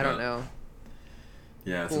movie. I don't about- know.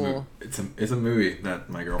 Yeah, it's Cool. it's a movie that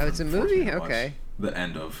my girlfriend. Oh, it's a forced me movie? to watch Okay. The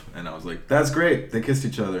end of, and I was like, "That's great. They kissed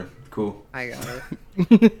each other. Cool." I got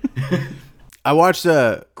it. I watched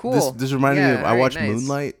Cool. This reminded me Yeah, of I alright, watched nice.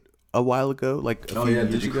 Moonlight a while ago, like a Oh few yeah,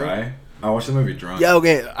 years did you ago. cry? I watched the movie drunk. Yeah,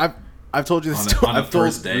 okay. I've told you this on story. on the I've told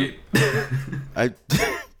first date. I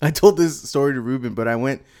I told this story to Ruben, but I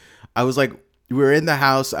was like, we were in the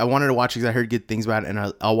house. I wanted to watch it because I heard good things about it,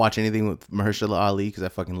 and I'll watch anything with Mahershala Ali because I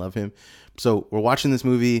fucking love him. So we're watching this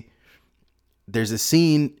movie. There's a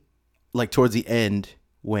scene like towards the end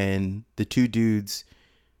when the two dudes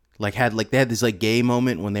they had this like gay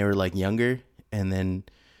moment when they were like younger, and then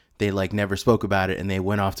they like never spoke about it, and they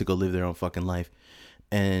went off to go live their own fucking life.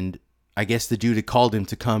 And I guess the dude had called him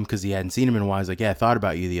to come because he hadn't seen him in a while. He's like, yeah, I thought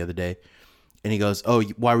about you the other day. And he goes, oh,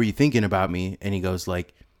 why were you thinking about me? And he goes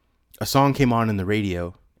like, a song came on in the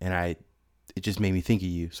radio and it just made me think of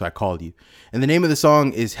you. So I called you. And the name of the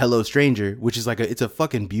song is Hello Stranger, which is it's a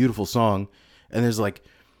fucking beautiful song. And there's like,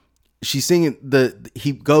 she's singing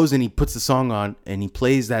he goes and he puts the song on and he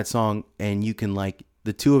plays that song, and you can like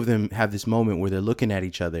the two of them have this moment where they're looking at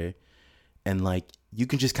each other, and like you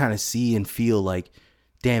can just kind of see and feel like,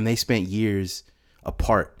 damn, they spent years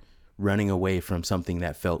apart running away from something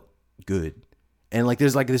that felt good. And like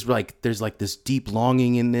there's this deep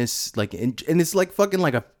longing in this, like, and it's like fucking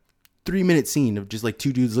like a 3-minute scene of just like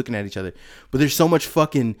two dudes looking at each other, but there's so much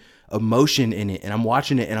fucking emotion in it, and I'm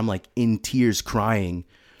watching it and I'm like in tears crying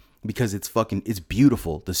because it's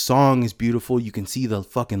beautiful. The song is beautiful. You can see the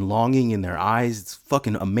fucking longing in their eyes. It's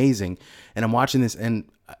fucking amazing. And I'm watching this, and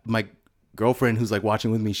my girlfriend who's like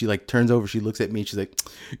watching with me, she like turns over, she looks at me, and she's like,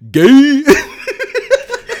 gay.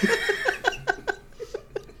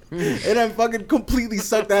 And I'm fucking completely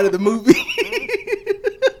sucked out of the movie.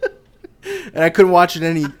 And I couldn't watch it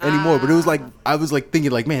anymore. But it was like, I was like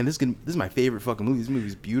thinking like, man, this is my favorite fucking movie. This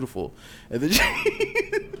movie's beautiful. And then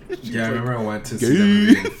I remember I went to see the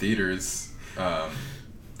movie in theaters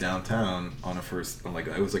downtown on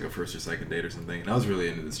it was like a first or second date or something, and I was really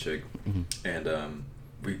into this chick, and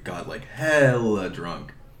we got like hella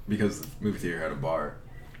drunk because the movie theater had a bar,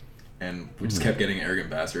 and we just kept getting arrogant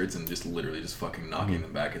bastards and just literally just fucking knocking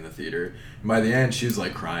them back in the theater. And by the end, she was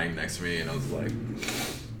like crying next to me, and I was like,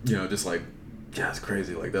 just like, yeah, it's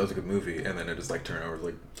crazy, like that was a good movie. And then it just like turned over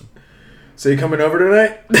like, so you coming over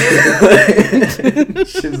tonight?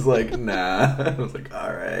 She's like, nah. I was like,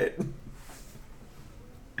 all right.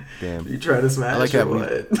 damn, You trying to smash? I like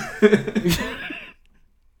or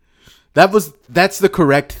that what? That's the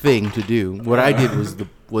correct thing to do. What I did was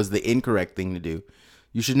the incorrect thing to do.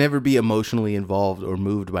 You should never be emotionally involved or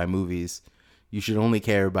moved by movies. You should only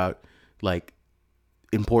care about like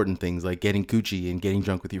important things like getting coochie and getting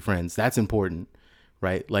drunk with your friends. That's important,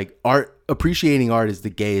 right? Like appreciating art is the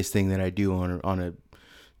gayest thing that I do on a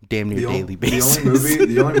damn near daily basis.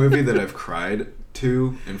 The only movie that I've cried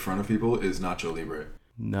to in front of people is Nacho Libre.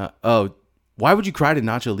 Why would you cry to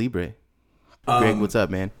Nacho Libre? Greg, what's up,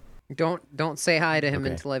 man? Don't say hi to him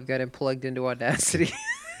Okay. until I've got him plugged into Audacity.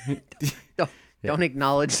 Don't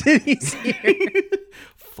acknowledge that he's here.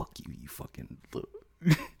 Fuck you, you fucking.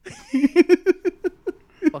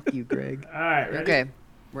 Fuck you, Greg. All right, ready? Okay,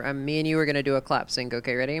 me and you are gonna do a clap sync.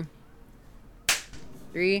 Okay, ready?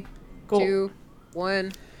 3, Cool. 2,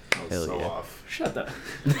 1. I was Hell so yeah. off. Shut up.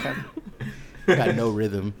 Got no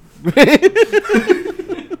rhythm.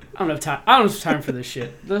 I don't have time for this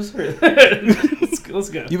shit. Let's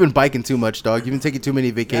go. You've been biking too much, dog. You've been taking too many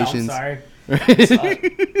Yeah, I'm vacations. sorry. What's up?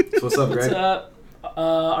 So what's up, Greg? What's up?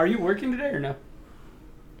 Are you working today or no?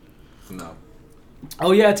 No.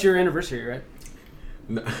 Oh yeah, it's your anniversary, right?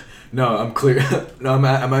 No, I'm clear. No, I'm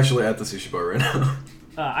actually at the sushi bar right now.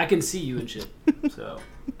 I can see you and shit. So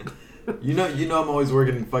You know I'm always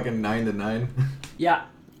working fucking 9 to 9. yeah,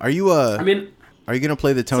 Are you I mean, Are you gonna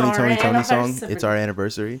play the Tony our Tony Tony song? anniversary. It's our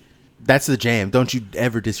anniversary. That's the jam. Don't you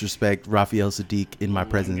ever disrespect Raphael Sadiq in my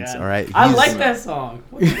presence. God. All right. I He's- like that song.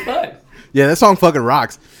 What the fuck? Yeah, that song fucking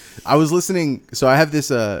rocks. I was listening. So I have this.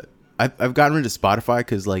 I've gotten rid of Spotify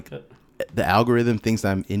because like the algorithm thinks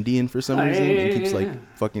I'm Indian for some Oh, reason. yeah, It keeps yeah, like yeah.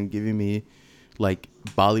 fucking giving me like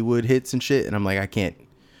Bollywood hits and shit, and I'm like, I can't.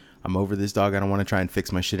 I'm over this, dog. I don't want to try and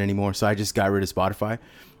fix my shit anymore. So I just got rid of Spotify.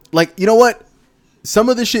 Like, you know what? Some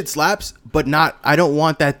of the shit slaps, but not. I don't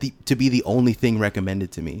want that to be the only thing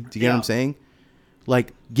recommended to me. Do you get what I'm saying?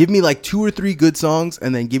 Like, give me like 2 or 3 good songs,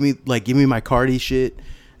 and then give me my Cardi shit,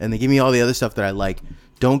 and then give me all the other stuff that I like.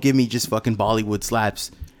 Don't give me just fucking Bollywood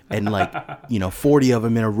slaps and like 40 of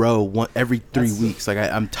them in a row every 3 weeks. Like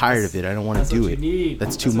I'm tired of it. I don't want to do what it. you need.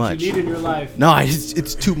 That's too what much. you need in your life. No,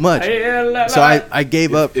 it's too much. So I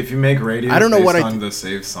gave up. If you make radio I don't know based what I on d- the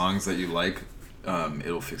saved songs that you like,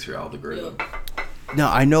 it'll fix your algorithm. No,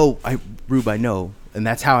 I know. Rube, I know, and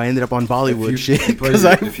that's how I ended up on Bollywood shit. If you put Because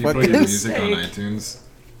your, I if you put your fucking. music on iTunes,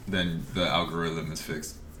 then the algorithm is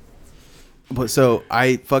fixed. But so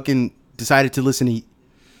I fucking decided to listen to.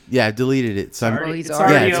 Yeah, I deleted it. So Sorry. Well, he's It's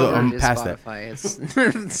already already over over. I'm to past that.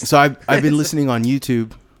 Spotify. It's So I've been listening on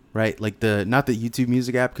YouTube, right? Like not the YouTube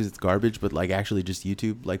Music app because it's garbage, but like actually just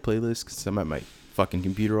YouTube like playlists because I'm at my fucking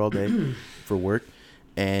computer all day for work,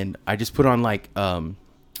 and I just put on like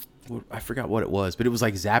I forgot what it was, but it was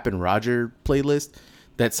like Zapp and Roger playlist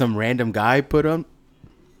that some random guy put on,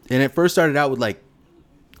 and it first started out with like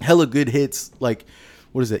hella good hits like.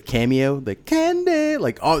 What is it? Cameo, the Candy,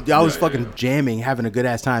 like I was fucking jamming, having a good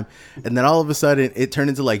ass time, and then all of a sudden it turned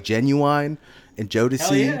into like Genuine and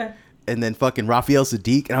Jodeci, yeah. and then fucking Raphael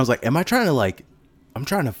Sadiq, and I was like, am I trying to I'm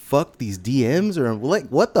trying to fuck these DMs or like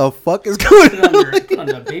what the fuck is going Put on? on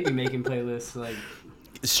the baby making playlist, like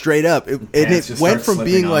Straight up, it Pants went just from start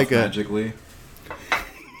being slipping like off a magically.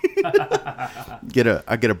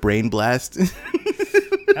 I get a brain blast.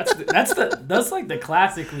 That's like the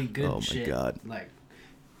classically good Oh my shit. God. Like,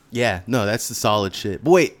 Yeah, no, that's the solid shit.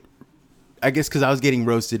 But wait, I guess because I was getting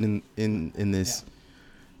roasted in this,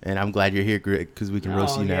 and I'm glad you're here, Greg, because we can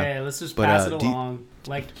roast you now. Yeah, let's just But, pass it do you- along.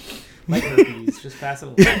 Like herpes, just pass it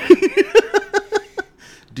along.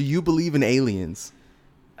 Do you believe in aliens?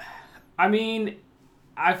 I mean,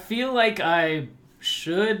 I feel like I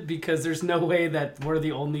should, because there's no way that we're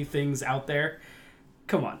the only things out there.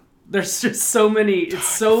 Come on. There's just so many. It's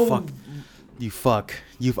so... Fuck.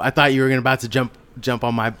 I thought you were about to jump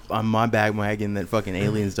on my bandwagon that fucking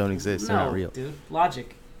aliens don't exist. They're not real. Dude.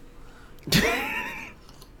 Logic.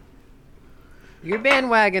 Your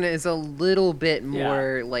bandwagon is a little bit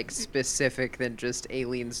more like specific than just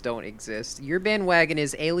aliens don't exist. Your bandwagon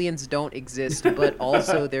is aliens don't exist, but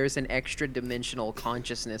also there's an extra dimensional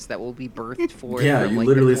consciousness that will be birthed forth Yeah, from you like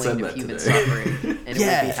literally the plane said of that human today. suffering, and it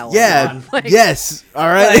will be hell Yeah. on. Like, Yes. All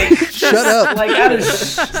right. Like, Shut up. Like, out of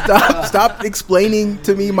Stop explaining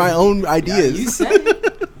to me my own ideas. you said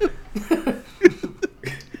it.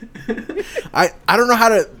 I don't know how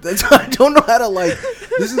to. I don't know how to like.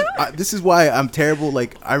 This is why I'm terrible.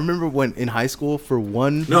 Like I remember when in high school for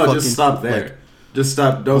one. No, fucking, just stop there. like, Just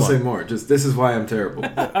stop. Don't Hold say on. more. Just this is why I'm terrible.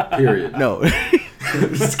 Period. no.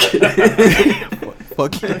 Just kidding.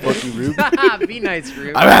 fuck you, Rube. be nice,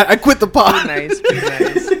 Rube. I quit the Be pod. nice. Be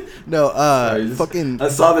nice. No. Sorry, just- Fucking. I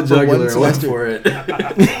saw the for one jugular. I went semester-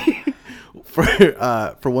 for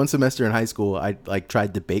it. For one semester in high school, I like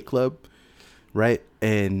tried debate club, right,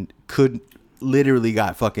 and literally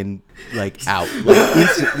got fucking like out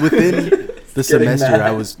within the semester. mad.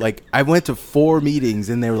 I was like, I went to 4 meetings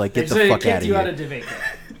and they were like, get the fuck out of you here. out of debate club.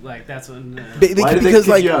 Like, that's when... Why did because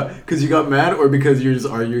they like kick you out? Because you got mad, or because you're just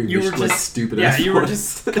arguing You were like just... stupid Yeah, ass you were points?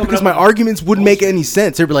 just... coming because up my with- arguments wouldn't make any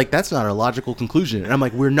sense. They'd be like, that's not a logical conclusion. And I'm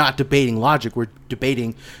like, we're not debating logic. We're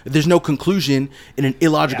debating. There's no conclusion in an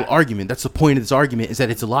illogical Yeah. argument. That's the point of this argument, is that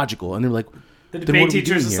it's illogical. And they're like, The then debate what are we teacher's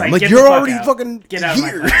doing just here? like, I'm like, "Get you're the fuck already out. fucking Get out of my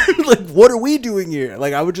here. class." Like, what are we doing here?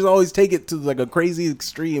 Like, I would just always take it to like a crazy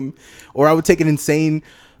extreme, or I would take an insane.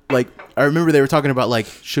 Like, I remember they were talking about like,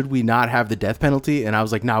 should we not have the death penalty? And I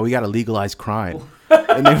was like, nah, we got to legalize crime.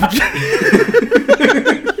 And they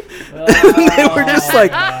were just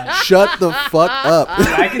like, shut the fuck up.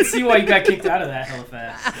 I can see why you got kicked out of that hella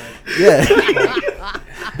fast. Like, Yeah.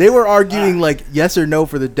 They were arguing like yes or no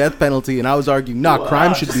for the death penalty, and I was arguing, nah,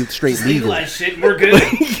 crime should be straight just legal. legalize shit and we're good.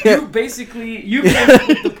 Yeah. You came up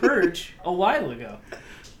with the purge a while ago.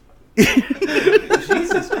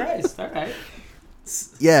 Jesus Christ. All right.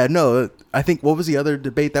 Yeah, no, I think what was the other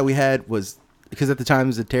debate that we had was because at the time it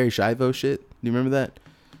was the Terry Schiavo shit. Do you remember that?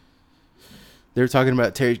 They were talking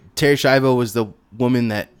about Terry Schiavo was the woman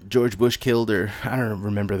that George Bush killed, or I don't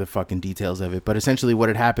remember the fucking details of it, but essentially what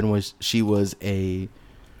had happened was she was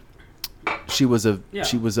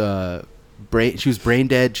brain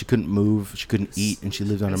dead. She couldn't move, she couldn't eat, and she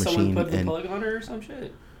lived on a machine. Someone put the And plug on her or some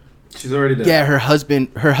shit. She's already dead. yeah, her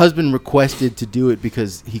husband requested to do it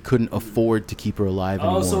because he couldn't afford to keep her alive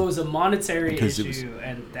anymore. Oh, so it was a monetary Because it issue,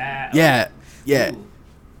 and that. Yeah, yeah. Ooh.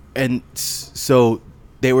 And so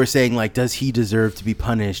they were saying like, does he deserve to be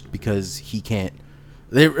punished because he can't?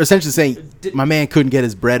 They were essentially saying my man couldn't get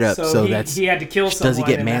his bread up, so that's he had to kill someone. does he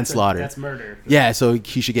get and manslaughter? That's murder. Yeah, so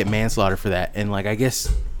he should get manslaughter for that. And like I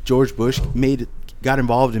guess George Bush got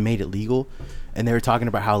involved and made it legal, and they were talking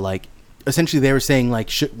about how like essentially they were saying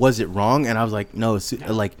like was it wrong? And I was like no,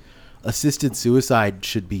 like assisted suicide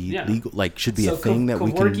should be legal, like should be So a thing that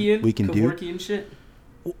we can do. Kevorkian shit.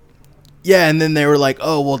 Yeah, and then they were like,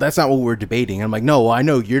 "Oh, well, that's not what we're debating." I'm like, "No, well, I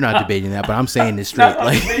know you're not debating that, but I'm saying this straight.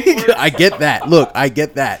 Like, I get that. Look, I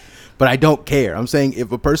get that, but I don't care. I'm saying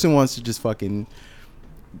if a person wants to just fucking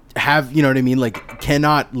have, you know what I mean, like,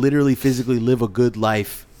 cannot literally physically live a good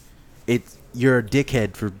life, you're a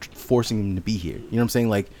dickhead for forcing them to be here. You know what I'm saying?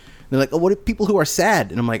 Like, they're like, "Oh, what if people who are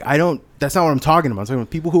sad?" And I'm like, That's not what I'm talking about. I'm talking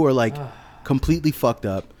about people who are like completely fucked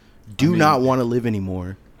up, not want to live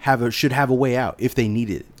anymore. Should have a way out if they need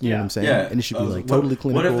it. You know what I'm saying? Yeah. And it should be like totally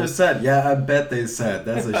clinical. What if they're sad? Yeah, I bet they're sad.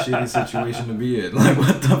 That's a shitty situation to be in. Like,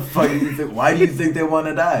 what the fuck do you think? Why do you think they want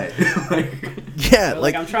to die? Like, yeah,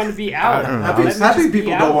 Like, I'm trying to be out. I don't know. Let me happy just be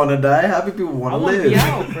people out. don't want to die. Happy people want I to want to live. be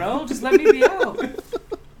out, bro. Just let me be out.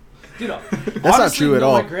 Dude, That's not true at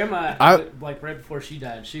all. My grandma, like right before she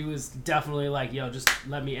died, she was definitely like, "Yo, just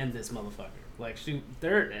let me end this motherfucker." Like,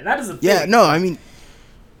 that is a thing. Yeah, no, I mean,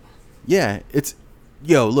 yeah, it's.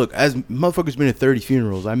 Yo, look, as motherfuckers been at 30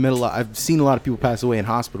 funerals, I've seen a lot of people pass away in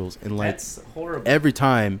hospitals, and like That's horrible. every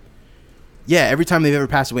time they've ever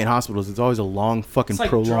passed away in hospitals, it's always a long fucking It's like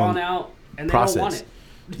prolonged drawn out, and they process. don't want it.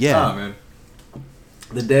 Yeah, Nah, man.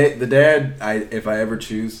 The day if I ever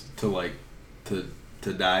choose to like to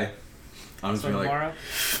die, I'm just So gonna be like, tomorrow.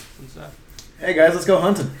 What's up? hey guys, let's go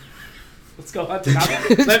hunting. Let's go hunting.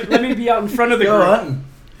 Let me be out in front of the Go group. hunting.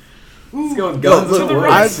 Let's go with guns look, and look,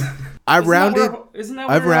 boys. I've rounded. Isn't that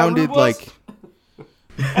I've where rounded Rube was? like.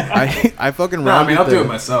 I fucking No, I rounded. mean I'll do the- it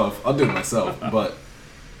myself. But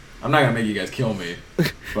I'm not gonna make you guys kill me.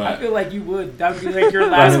 I But feel like you would. That would be like your I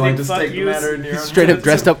last mean, like, big just fuck take the you. matter in your own Straight hands. up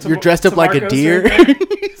dressed up. You're dressed up like a Marcos deer. right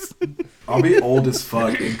I'll be old as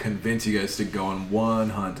fuck and convince you guys to go on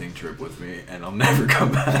one hunting trip with me, and I'll never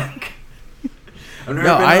come back. I've never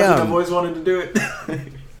No, been I, hunting. I've always wanted to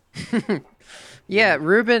do it. Yeah,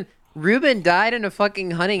 Ruben died in a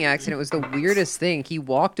fucking hunting accident. It was the weirdest thing. He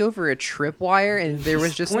walked over a tripwire, and there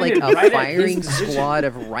was just like Pointed a right at firing his position. squad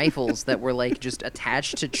of rifles that were like just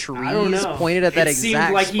attached to trees, I don't know. pointed at that It seemed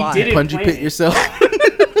exact like he spot. didn't Punji plan pit it. yourself.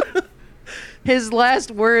 His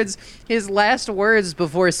last words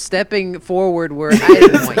before stepping forward were, "I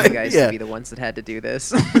didn't want you guys Yeah. to be the ones that had to do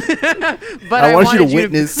this, but I I want you to wanted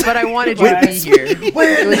witness. But I wanted you to be here. It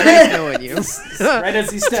was nice knowing you." Right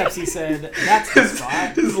as he steps, he said, "That's the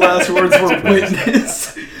spot." His last words were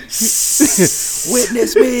witness.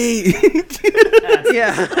 Witness me.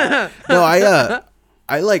 Yeah. No,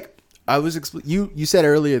 I was you said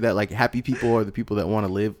earlier that like happy people are the people that want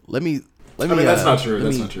to live. Let me I mean, that's not true. let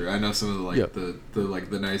That's me- not true. I know some of the like Yeah.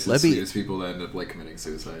 the nicest, Let me- sweetest people that end up like committing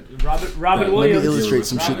suicide. Robin Let me Williams. illustrate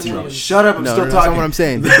some Robin shit to you. Williams. Shut up! I'm No, still no, that's talking. not what I'm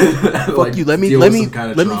saying. Fuck Fuck you. Let me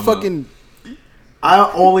fucking.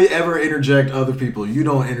 I only ever interject other people. You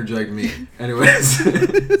don't interject me.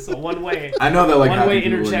 Anyways, So one way. I know that like One-way happy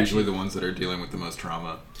people are interjection. usually the ones that are dealing with the most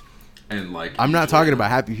trauma, and like I'm not usually- talking about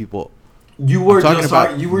happy people. You were I'm talking just about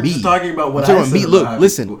talking. You were me. just talking about what I'm I talking said about me. about Look, happy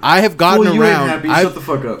listen. people. I have gotten Fool, you around. ain't happy. I've Shut the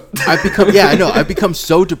fuck up. I've become. Yeah, I know. I've become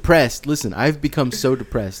so depressed. Listen, I've become so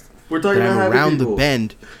depressed. We're talking that about I'm happy around people. the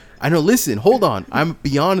bend. I know. Listen, hold on. I'm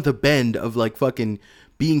beyond the bend of like fucking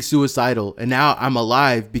being suicidal, and now I'm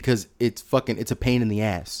alive because it's a pain in the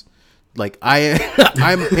ass. Like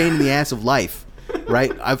I'm a pain in the ass of life,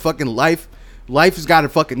 right? I fucking life has got to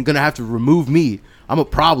fucking gonna have to remove me. I'm a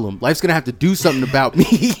problem. Life's gonna have to do something about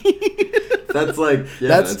me. That's like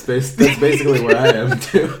That's- that's basically where I am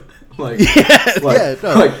too. Like yeah,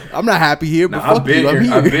 no, like I'm not happy here, but no, fuck I've been you. I'm here.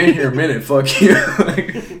 here. I've been here a minute. Fuck you.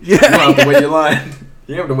 Like, Yeah. you don't have to wait your line.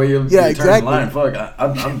 You have to wait your Yeah, turn exactly. in line. Fuck.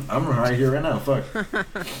 I'm right here right now. Fuck.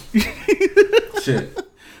 Shit.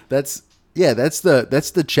 That's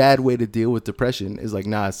the Chad way to deal with depression is like,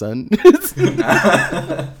 nah, son.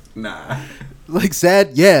 Nah. Like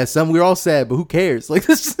sad, yeah, son, we're all sad, but who cares? Like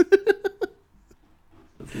this.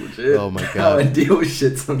 That's legit. Oh my How I God. deal with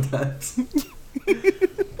shit sometimes.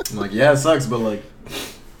 I'm like, yeah, it sucks, but like,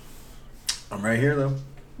 I'm right here though.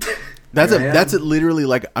 That's Here I am. that's literally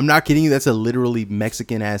like, I'm not kidding you. That's a literally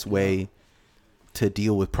Mexican ass way to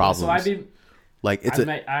deal with problems. So Like it's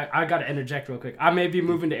I gotta interject real quick. I may be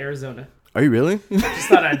moving to Arizona. Are you really? Just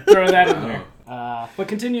thought I'd throw that in there. But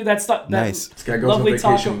continue that stuff. Nice. This guy goes on Lovely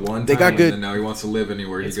talk vacation of- one time, They got good- and then now he wants to live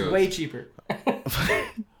anywhere It's he goes. way cheaper.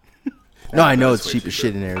 No, I know That's it's way cheap as cheaper.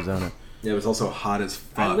 shit in Arizona. Yeah, but it's also hot as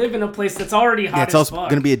fuck. I live in a place that's already hot Yeah, it's as also fuck.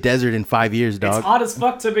 gonna be a desert in 5 years, It's dog. hot as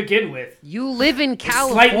fuck to begin with. You live in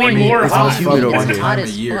slightly California. more It's hot. humid over It's here. hot Time as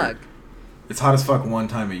of year. fuck. It's hot as fuck one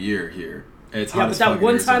time a year here. It's Yeah, hot but as that fuck in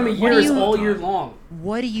one time a Arizona. year What is do you- all year long.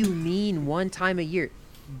 What do you mean one time a year?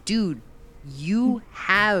 Dude, you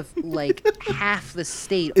have like half the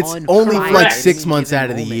state It's on only fire like at 6 any months given out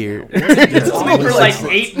of the moment year. now. It's only only for like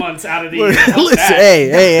like 8 months out of the Look, year. Fuck listen, that.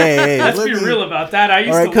 hey. Let's let be me- real about that. I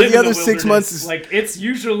used All right, to 'cause live the in the other 6 months wilderness. is- Like it's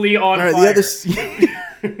usually on All right, fire.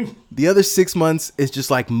 the other 6 months is just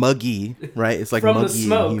like muggy, right? It's like From muggy the and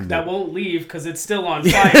smoke humid. that won't leave because it's still on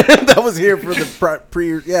fire. That was here for the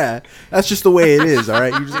pre. Yeah, that's just the way it is. All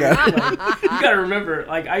right, you just got. You gotta remember,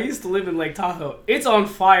 like I used to live in Lake Tahoe. It's on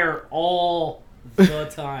fire all the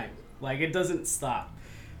time. Like it doesn't stop.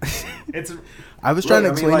 It's I was trying Look, to I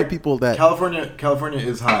mean, explain like, to people that California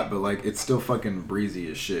is hot, but like it's still fucking breezy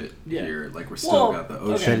as shit Yeah. here. Like we're still Well, got the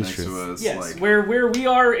okay. ocean That is next true. to us. yes, Like, where we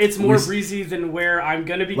are, it's more We- breezy than where I'm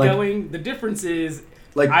gonna be Like- going. The difference is,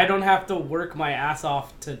 Like- I don't have to work my ass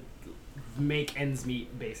off to make ends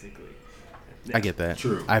meet. Basically, I get that.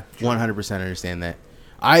 True. I 100% understand that.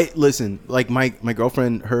 I listen. Like my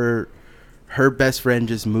girlfriend, her best friend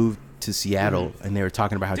just moved to Seattle, and they were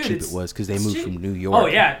talking about how Dude, cheap it's- it was because they it's moved cheap. from New York. Oh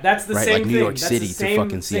yeah, that's the Right, same like New thing. York That's City the to same,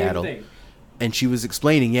 fucking same Seattle. thing. And she was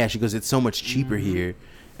explaining, yeah, she goes, it's so much cheaper Mm-hmm. here,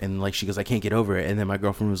 and like she goes, I can't get over it. And then my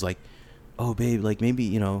girlfriend was like, oh babe, like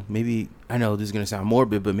maybe I know this is gonna sound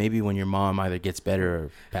morbid, but maybe when your mom either gets better or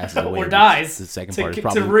passes away Or dies, the second to part is get-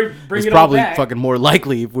 probably to bring it's it all probably back. fucking more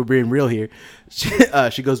likely if we're being real here.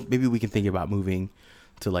 She goes, maybe we can think about moving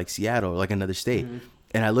to like Seattle or like another state. Mm-hmm.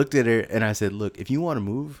 And I looked at her and I said, look, if you want to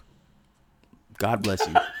move, God bless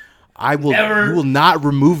you. I will. Never. You will not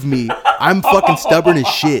remove me. I'm fucking stubborn as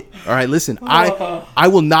shit. All right, listen. I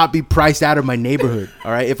will not be priced out of my neighborhood.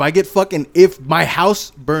 All right, if my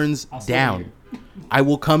house burns I'll stay down, I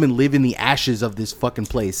will come and live in the ashes of this fucking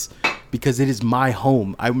place because it is my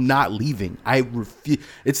home. I'm not leaving. I refuse.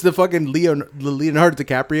 It's the fucking Leonardo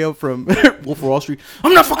DiCaprio from Wolf of Wall Street.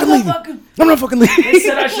 I'm not fucking leaving. I'm not fucking leaving. They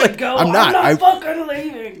said I should go. I'm not. fucking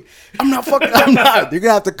leaving. I'm not. They're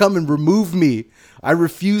gonna have to come and remove me. I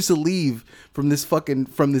refuse to leave from this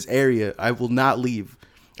area. I will not leave.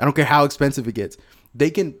 I don't care how expensive it gets.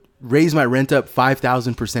 They can raise my rent up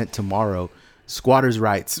 5,000% tomorrow. Squatters'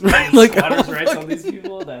 rights. Right? Like, Squatters' rights on these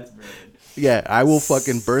people. That's brilliant. yeah, I will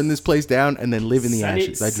fucking burn this place down and then live in the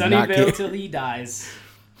ashes. I do not Sunnyvale care. till he dies.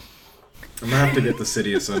 I'm gonna have to get the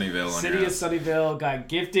city of Sunnyvale on City your of ass. Sunnyvale got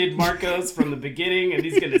gifted Marcos from the beginning, and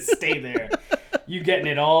he's gonna stay there. You getting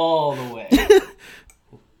it all the way.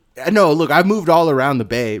 No, look, I've moved all around the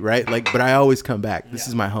Bay, right? Like, but I always come back. This Yeah.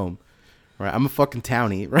 is my home. Right? I'm a fucking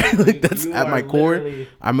townie, right? Like, that's You at are my core. literally-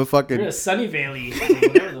 I'm a fucking... You're a Sunnyvale, or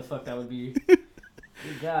whatever the fuck that would be. Good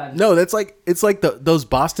God. No, it's like those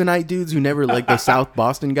Bostonite dudes who never, like the South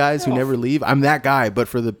Boston guys who never leave. I'm that guy, but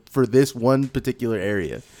for this one particular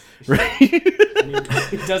area, right? I mean,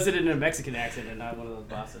 he does it in a Mexican accent and not one of those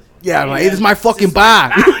bosses. Yeah, I'm like, this is my fucking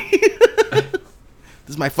bar.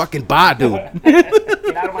 This is my fucking bar, dude.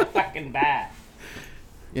 Get out of my fucking bag.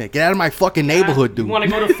 Yeah, get out of my fucking neighborhood, dude. You want to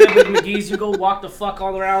go to Fibber McGee's? You go walk the fuck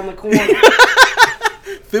all around the corner.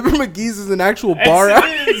 Fibber McGee's is an actual bar.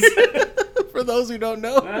 Yes, For those who don't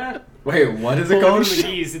know. Huh? Wait, what is it Fibber called?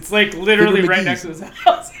 McGee's. It's like literally Fibber right McGee's. next to his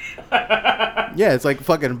house. Yeah, it's like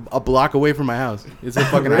fucking a block away from my house. It's a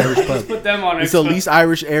fucking Irish pub. Put them on. It's the least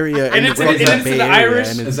Irish area in it's the an- fucking it's Bay an Area. Irish-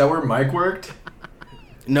 and it's- Is that where Mike worked?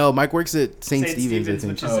 No, Mike works at St. St. Stephen's, I Stephen's,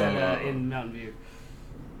 think. which is in Mountain View.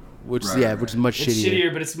 Which Right, which is much It's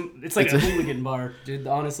shittier. shittier, but it's like a hooligan bar, dude.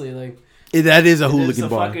 Honestly, like That is a it's hooligan a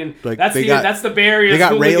bar. fucking, Like that's they the got that's the Bay Area's they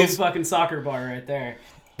got hooligan rails. fucking soccer bar right there.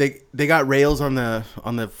 they got rails on the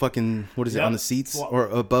fucking what is it Yep. on the seats Swap. or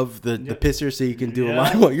above the Yep. pisser so you can do a Yeah.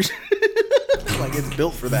 line while you're like it's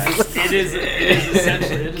built for that. It is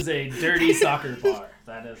essentially it is a dirty soccer bar.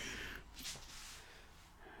 That is.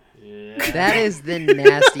 Yeah. That is the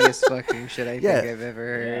nastiest fucking shit I think Yeah. I've ever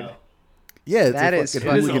heard. Yeah. Yeah, it's That a is fucking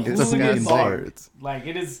It is a hooligan. It's a hooligan hooligan bar. bar. It's Like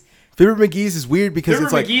it is. Fibber McGee's is weird because Fibber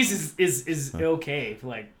it's like McGee's is okay.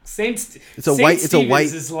 Like It's a white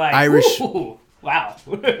is like, Irish- ooh, wow.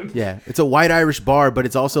 yeah, it's a white Irish bar, but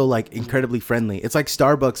it's also like incredibly friendly. It's like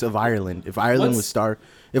Starbucks of Ireland. If Ireland What's- was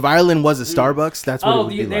If Ireland was a Starbucks, that's what it Oh, would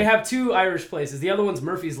be they like. have two Irish places. The other one's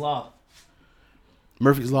Murphy's Law.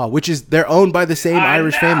 Murphy's Law, which is they're owned by the same I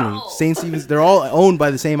Irish know. family. St. Stephen's, they're all owned by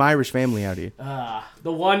the same Irish family out here.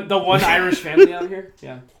 The one Irish family out here.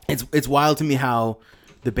 Yeah, It's wild to me how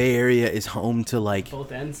the Bay Area is home to like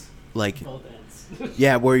both ends. like Both ends.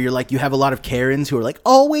 yeah, where you're like you have a lot of Karens who are like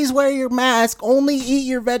always wear your mask, only eat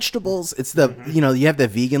your vegetables. It's the you have that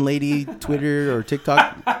vegan lady Twitter or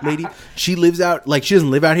TikTok lady. She lives out like she doesn't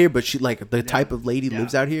live out here, but she like the type of lady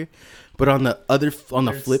lives out here. But on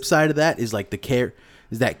the flip side of that is like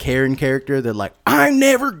that Karen character that like I'm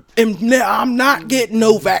not getting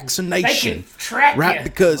no They vaccination. can track Right, you.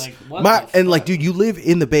 because Like, what the fuck? dude, you live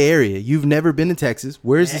in the Bay Area. You've never been to Texas.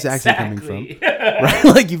 Where's this accent coming from? Exactly. Right?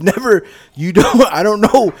 Like I don't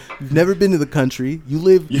know. You've never been to the country. You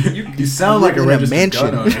live. You sound like a live in a registered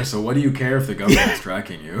mansion. gun owner, so what do you care if the government's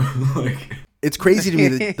tracking you? Like, It's crazy to me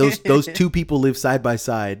that those two people live side by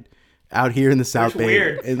side out here in the South It's Bay.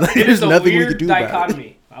 weird. And like, It is there's a nothing we weird can do about it.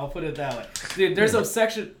 dichotomy. I'll put it that way. Dude, there's a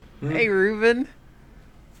section. Hey, Reuben.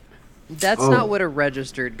 That's Oh. not what a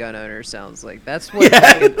registered gun owner sounds like. That's what Yeah.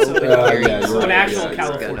 fucking open carry yeah, So you're an right, actual yeah,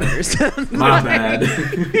 California gun owner sounds my like.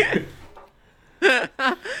 bad.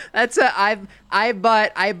 That's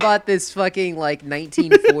I bought this fucking like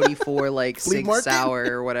 1944 like Flea Sig market? Sauer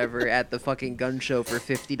or whatever at the fucking gun show for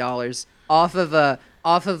 $50 off of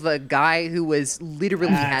a guy who was literally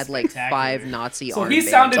That's had like spectacular. 5 Nazi So armbands. he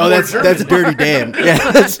sounded Oh, more that's German. Dirty Dan.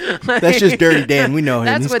 Yeah, that's just Dirty Dan. We know him.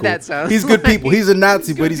 That's He's what cool. that sounds He's good like. people. He's a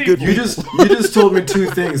Nazi, but he's good people. You people. just told me two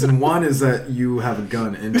things, and one is that you have a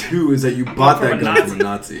gun, and two is that you bought From that a gun from a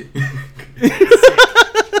Nazi.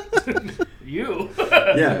 You.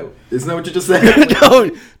 Yeah, isn't that what you just said?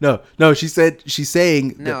 No. She's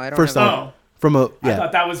saying. No, that- I don't First have off, From a I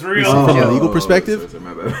thought that was real. From a legal Oh, perspective, sorry,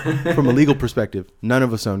 my bad. from a legal perspective, none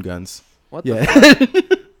of us own guns. What the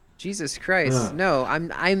Yeah. Jesus Christ. No,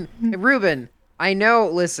 I'm Ruben. I know,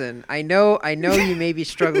 listen, I know you may be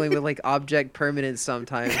struggling with like object permanence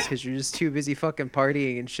sometimes because you're just too busy fucking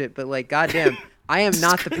partying and shit, but like, goddamn, I am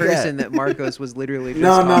not the person that Marcos was literally just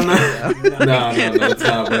No, talking about. no, that's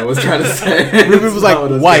not what I was trying to say. Ruben was like,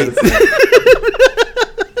 white.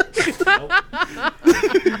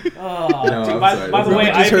 Oh, No, dude, I'm by sorry. the way, Ruben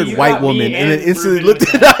just Ivy, heard you white got me woman and then and instantly Ruben looked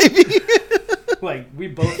with at that. Ivy. Like we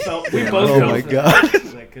both felt. We Yeah. both Oh felt my for God. that.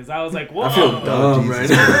 Because I was like, whoa. I feel dumb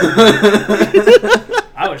Jesus. right now.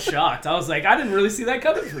 I was shocked. I was like, I didn't really see that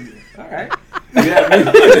coming from you. All right. Yeah,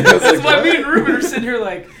 That's why me and Ruben are sitting here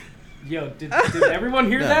like, yo, did everyone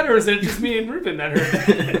hear that, or is it just me and Ruben that heard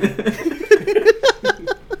that?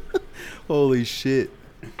 Holy shit.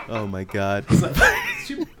 Oh my God. I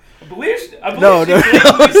believe No, she no,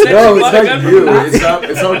 blatantly said No, she it's bought a gun not from you. a Nazi.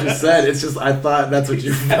 It's not what you said. It's just I thought that's what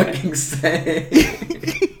you fucking saying.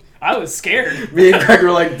 I was scared. Me and Greg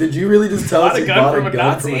were like, "Did you really just tell Bought us a you gun bought from a a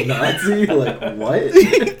gun from Nazi?" a Nazi?" Like what?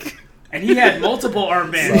 And he had multiple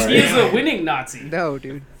armbands. Sorry. He is a winning Nazi. No,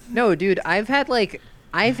 dude.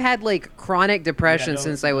 I've had like chronic depression Yeah, no,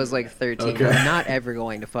 since I was like 13. Okay. I'm not ever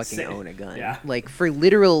going to fucking Same. own a gun. Yeah. Like for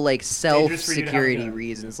literal like Dangerous for you to have a self-security gun.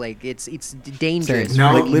 reasons. Like it's dangerous. Same.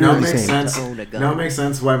 Now, Like, literally now it makes same. sense. To own a gun. Now it makes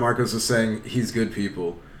sense why Marcos was saying he's good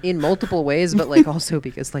people. In multiple ways, but like also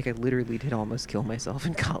because like I literally did almost kill myself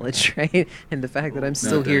in college, right? And the fact that I'm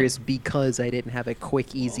still here damn. is because I didn't have a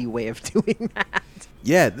quick, easy way of doing that.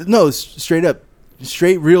 Yeah, no, straight up,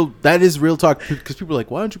 straight real. That is real talk. Because people are like,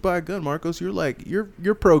 "Why don't you buy a gun, Marcos?" You're like,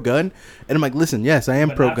 you're pro gun, and I'm like, listen, yes, I am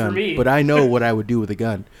But pro not for gun, me. but I know what I would do with a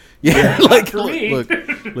gun. Yeah, like for me.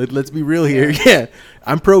 look, let's be real here. Yeah,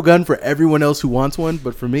 I'm pro gun for everyone else who wants one,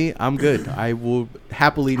 but for me, I'm good. I will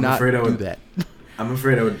happily not afraid I do would- that. I'm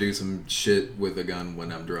afraid I would do some shit with a gun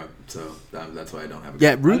when I'm drunk, so that's why I don't have a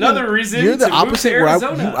Yeah, gun. Ruben, Another reason you're the to move to opposite. Where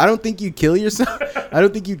Arizona. I don't think you'd kill yourself. I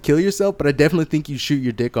don't think you'd kill yourself, but I definitely think you'd shoot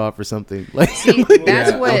your dick off or something. Like, See, like-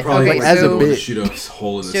 that's Yeah, what. I'll probably Okay, like, as a so bitch. shoot a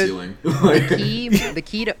hole in the So, ceiling. the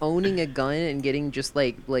key to owning a gun and getting just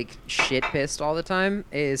like shit pissed all the time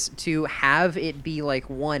is to have it be like,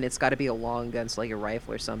 one, it's got to be a long gun, so like a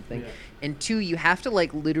rifle or something, Yeah. and two, you have to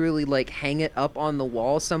like literally like hang it up on the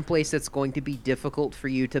wall someplace that's going to be difficult for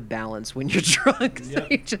you to balance when you're drunk. So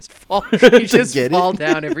Yep. you just fall, you just get it. fall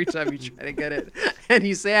down every time you try to get it, and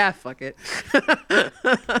you say, ah, fuck it.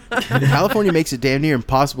 California makes it damn near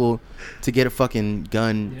impossible to get a fucking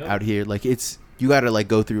gun Yep. out here. Like, it's you got to like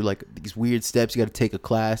go through like these weird steps. You got to take a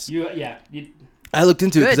class. You I looked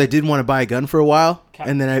into it because Good. I did want to buy a gun for a while,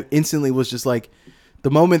 and then I instantly was just like,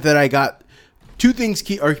 the moment that I got. Two things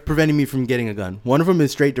are preventing me from getting a gun. One of them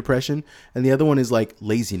is straight depression, and the other one is like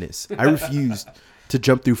laziness. I refused to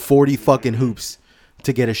jump through 40 fucking hoops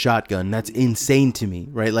to get a shotgun. That's insane to me,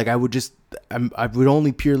 right? Like I would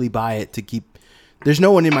only purely buy it to keep. There's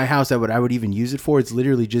no one in my house that I would even use it for. It's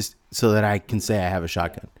literally just so that I can say I have a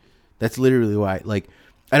shotgun. That's literally why. Like,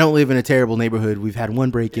 I don't live in a terrible neighborhood. We've had one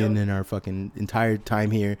break-in in our fucking entire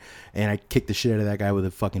time here, and I kicked the shit out of that guy with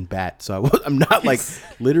a fucking bat. So I'm not like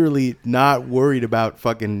literally not worried about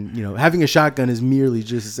fucking, having a shotgun is merely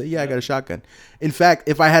just to say, yeah, I got a shotgun. In fact,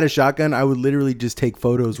 if I had a shotgun, I would literally just take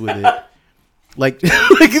photos with it. Like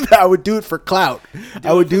I would do it for clout.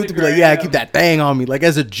 I would it do for it to the be like, yeah, gram. keep that thing on me, like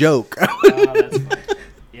as a joke. that's funny.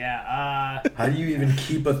 Yeah. How do you even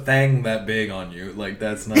keep a thing that big on you? Like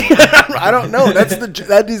that's not. I don't know.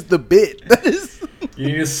 That is the bit. That is. You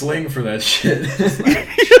need a sling for that shit.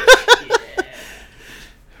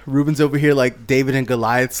 Ruben's over here like David and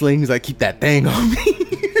Goliath slings. Like, keep that thing on me.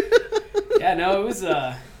 Yeah, no, it was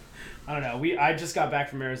I don't know. I just got back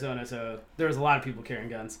from Arizona, so there was a lot of people carrying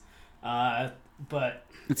guns. But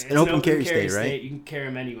It's an open carry state, right? You can carry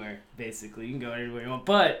them anywhere, basically. You can go anywhere you want.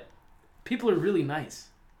 But people are really nice.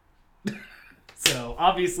 So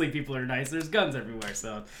obviously people are nice. There's guns everywhere.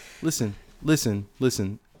 So Listen.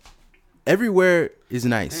 Everywhere is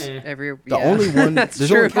nice. Every The only one. that's there's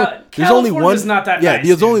true. only, there's only one. California's not that yeah, nice,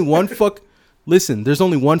 there's dude. only one Listen, there's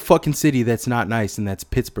only one fucking city that's not nice, and that's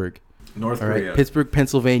Pittsburgh. North All right, Korea. Pittsburgh,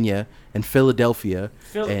 Pennsylvania, and Philadelphia,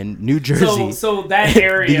 and New Jersey. So that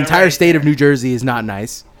area, the entire right state of there. New Jersey is not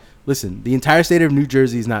nice. Listen, the entire state of New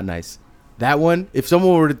Jersey is not nice. That one, if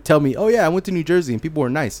someone were to tell me, "Oh yeah, I went to New Jersey and people were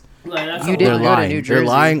nice," Like, that's You a didn't they're go lot. to lying. New They're Jersey.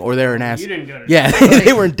 lying, or they're an ass. You didn't go to Yeah,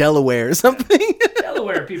 they were in Delaware or something.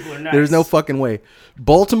 Delaware. People are nice. There's no fucking way.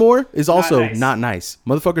 Baltimore is also nice. not nice.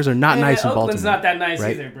 Motherfuckers are not Yeah, nice in Oakland's Baltimore. not that nice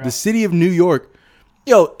right? either, bro. The city of New York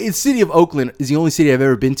Yo, the city of Oakland is the only city I've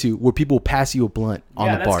ever been to where people pass you a blunt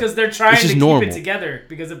on the that's bar. because they're trying It's to just keep normal. it together.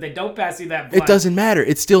 Because if they don't pass you that blunt, It doesn't matter.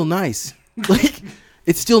 It's still nice. Like,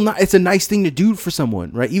 it's still not. It's a nice thing to do for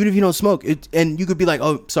someone, right? Even if you don't smoke, and you could be like,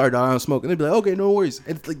 "Oh, sorry, dog, I don't smoke," and they'd be like, "Okay, no worries."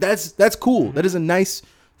 And it's like that's cool. That is a nice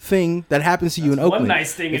thing that happens to you in One Oakland.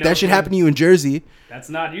 nice thing if in that should Oakland. happen to you in Jersey, That's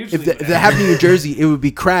not usually. if that happened to you in Jersey, it would be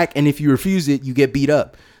crack, and if you refuse it, you get beat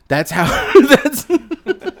up. That's how.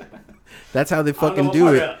 That's how they fucking do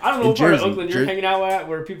it. I don't know in what part of Jersey. Oakland you're hanging out at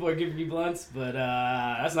where people are giving you blunts, but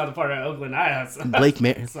that's not the part of Oakland I have. Lake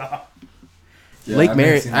Merritt. So, Yeah, Lake I've never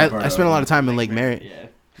Merritt. seen that part I spent a lot of time in Lake Lake Merritt. yeah.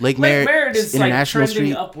 Lake Lake Merritt, Merritt is International like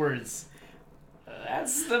trending Street. upwards.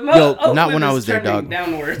 That's the Yo, Oakland not when I is was there, trending dog.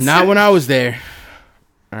 Downwards. Not when I was there.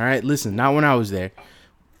 All right, listen. Not when I was there.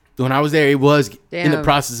 When I was there, it was in the Damn.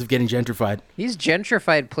 process of getting gentrified. These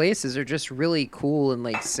gentrified places are just really cool and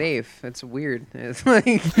like safe. It's weird. It's like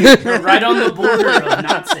You're right on the border of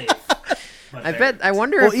not safe. But I there. bet. I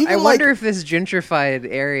wonder. Well, If, even I wonder like- if this gentrified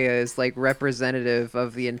area is like representative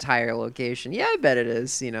of the entire location. Yeah, I bet it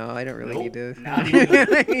is. You know, I don't really need to. Not even.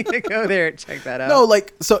 I need to go there and check that out. No,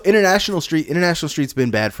 like so International Street's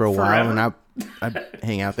been bad for a while, and Forever? I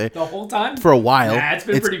hang out there The whole time? for a while. Nah, it's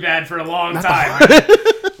been pretty bad for a long not time.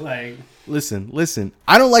 Like, Listen.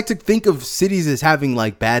 I don't like to think of cities as having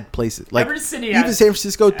like bad places. Like every city even has, San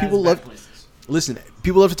Francisco, has people bad love. places. Listen,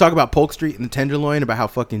 people love to talk about Polk Street and the Tenderloin about how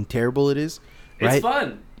fucking terrible it is, right? It's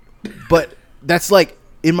fun. But that's like,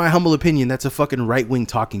 in my humble opinion, that's a fucking right wing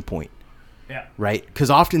talking point. Yeah. Right?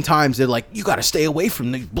 Because oftentimes they're like, you got to stay away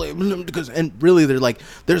from these, because, and really they're like,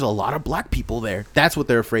 there's a lot of black people there. That's what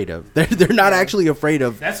they're afraid of. They're not actually afraid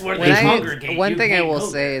of. That's where When they I- congregate. one You thing I can't will go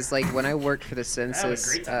say there. is like when I worked for the census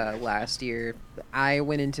great time. last year, I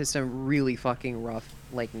went into some really fucking rough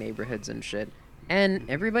like neighborhoods and shit, and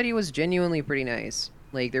everybody was genuinely pretty nice.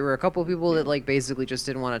 Like there were a couple of people that like basically just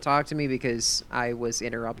didn't want to talk to me because I was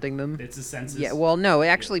interrupting them. It's a census. Yeah, well, no,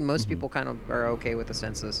 actually, most people kind of are okay with the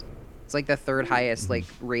census. It's like the third highest like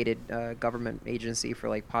rated government agency for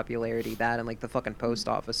like popularity. That and like the fucking post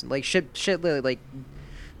office and like shit, like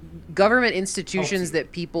government institutions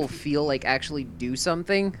that people feel like actually do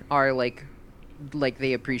something are like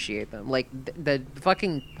they appreciate them. Like the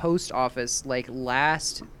fucking post office like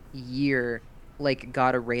last year like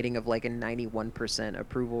got a rating of like a 91%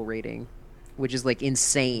 approval rating, which is like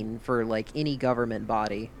insane for like any government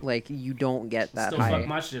body. Like you don't get that Still high. fuck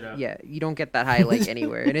my shit up. Yeah, you don't get that high like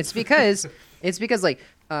anywhere, and it's because like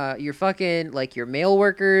your fucking like your mail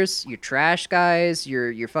workers, your trash guys,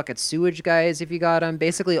 your fucking sewage guys if you got them.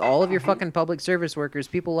 Basically, all of your fucking public service workers,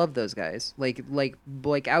 people love those guys. Like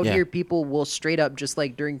out Yeah. here, people will straight up just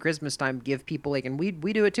like during Christmas time give people like, and we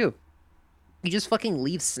do it too. You just fucking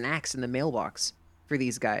leave snacks in the mailbox for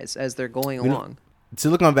these guys as they're going don't- along.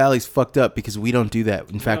 Silicon Valley's fucked up because we don't do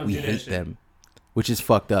that. In fact, don't we do that hate shit. them, which is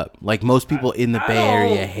fucked up. Like most people in the I Bay don't-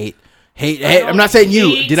 Area hate. I I'm don't not saying you.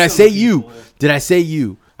 hate Did I some say you? people. Did I say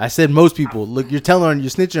you? I said most people. Look, you're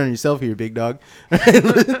snitching on yourself here, big dog.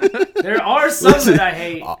 There are some Listen, that I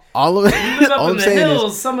hate. All of it. You live up All in I'm the saying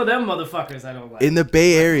hills, some of them motherfuckers I don't like. is, in the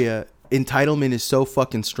Bay Area, entitlement is so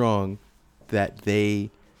fucking strong that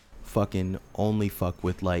they fucking only fuck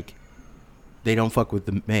with like. They don't fuck with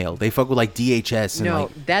the mail. They fuck with like DHS and No,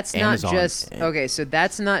 like that's Amazon. not just okay. So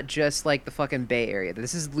that's not just like the fucking Bay Area.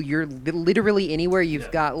 This is you're literally anywhere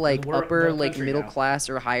you've got like the upper like country middle now.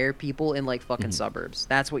 class or higher people in like fucking suburbs.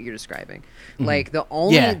 That's what you're describing. Mm-hmm. Like the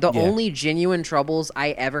only Yeah, yeah. only genuine troubles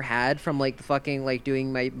I ever had from like the fucking like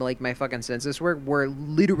doing my fucking census work were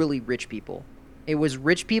literally rich people. It was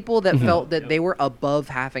rich people Mm-hmm. that felt that they were above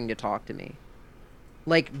having to talk to me.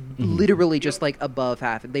 Like literally just like above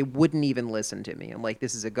half. They wouldn't even listen to me. I'm like,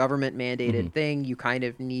 this is a government mandated thing. You kind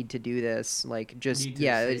of need to do this. Like just Need to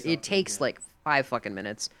yeah, say it something, takes yeah. like 5 fucking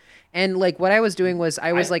minutes. And like what I was doing was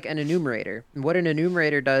I was like an enumerator. And what an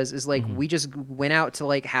enumerator does is like we just went out to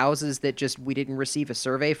like houses that just we didn't receive a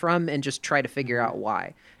survey from and just try to figure out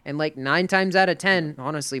why. And like 9 times out of 10,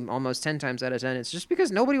 honestly, almost 10 times out of 10, it's just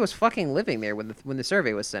because nobody was fucking living there when the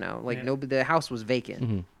survey was sent out. Like Yeah. nobody, the house was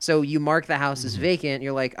vacant. So you mark the house as vacant.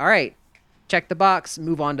 You're like, all right, check the box,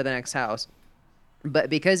 move on to the next house. But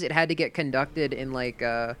because it had to get conducted in like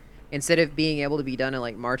instead of being able to be done in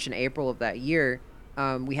like March and April of that year,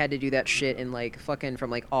 we had to do that shit in like fucking from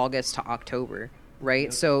like August to October.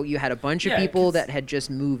 Right, so you had a bunch of Yeah, people 'cause- that had just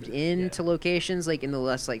moved into locations like in the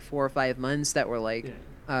last like 4 or 5 months that were like,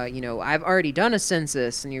 you know, I've already done a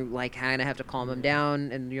census, and you like kind of have to calm them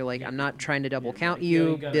down, and you're like, I'm not trying to double count like,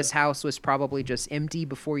 you. you gotta- This house was probably just empty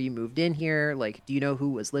before you moved in here. Like, do you know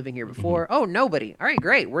who was living here before? Oh, nobody. All right,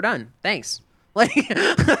 great, we're done. Thanks. Like,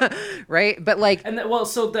 right? But like, And well,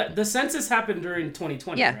 so the census happened during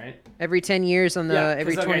 2020, yeah, right? every 10 years on the Yeah, 'cause,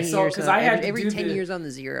 every okay, 20 so- years, 'cause on, I had to every do 10 the- years on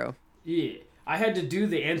the zero. Yeah, I had to do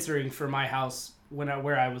the answering for my house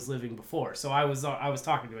where I was living before. So I was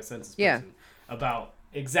talking to a census person Yeah. about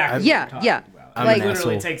exactly Yeah, what I'm talking yeah. about. I'm It an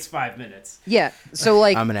literally asshole. takes 5 minutes. Yeah. So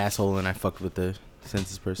like, I'm an asshole and I fucked with the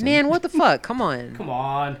census person. man, what the fuck? Come on. Come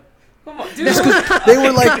on, dude. They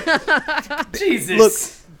were like, Jesus. look,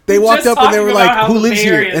 they We're walked just up and they talking were about like, how "Who the lives Bay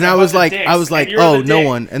here?" Area is And a I was bunch of like, dicks, and you're "Oh, the no dick."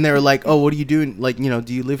 one." And they were like, "Oh, what are you doing? Like, you know,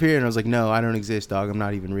 do you live here?" And I was like, "No, I don't exist, dog. I'm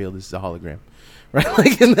not even real. This is a hologram." Right?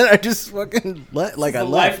 Like, and then I just fucking I the left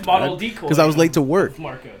life model decoy because I was late to work. of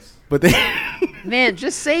Marcos. But they Man,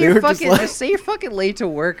 just say They you're were just fucking, like- just say you're fucking late to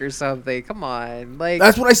work or something. Come on, like.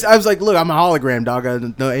 that's what I said. I was like, "Look, I'm a hologram, dog.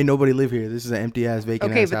 No, ain't nobody live here. This is an empty ass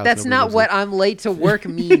vacant Okay, ass but house. that's Nobody not lives what here." I'm late to work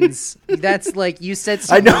means. That's like you said I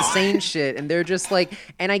some know. insane shit, and they're just like,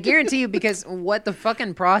 and I guarantee you, because what the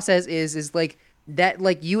fucking process is like that,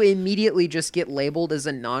 like you immediately just get labeled as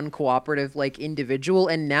a non-cooperative like individual,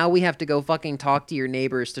 and now we have to go fucking talk to your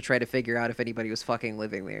neighbors to try to figure out if anybody was fucking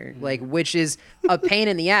living there, like, which is a pain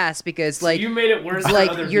in the ass because like You made it worse. for like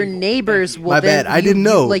other your people. neighbors Thank you. will My then bad. I didn't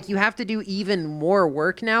know. like you have to do even more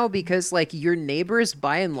work now because like your neighbors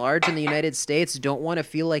by and large in the United States don't want to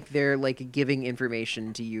feel like they're like giving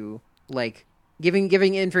information to you, like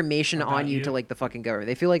giving information About on you you? to like the fucking government.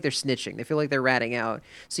 They feel like they're snitching. They feel like they're ratting out.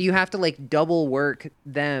 So you have to like double work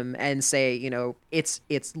them and say, you know, it's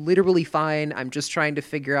literally fine. I'm just trying to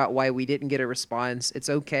figure out why we didn't get a response. It's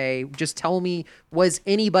okay. Just tell me, was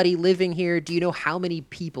anybody living here? Do you know how many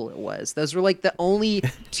people it was? Those were like the only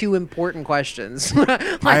two important questions.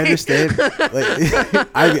 I understand. Like,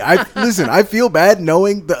 I listen. I feel bad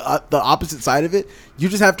knowing the opposite side of it. You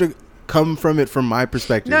just have to come from it from my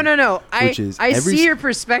perspective. No. Which is I every see your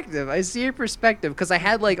perspective. I see your perspective because I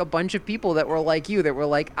had like a bunch of people that were like you that were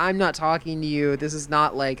like, I'm not talking to you. This is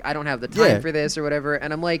not like I don't have the time Yeah. for this or whatever.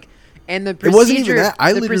 And I'm like, and the It procedure, wasn't even that.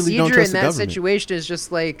 I the literally don't procedure trust in the that government. situation is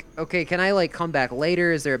just like, okay, can I like come back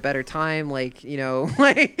later? Is there a better time? Like, you know,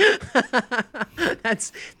 like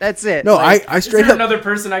that's it. No, Like, I Is straight there up another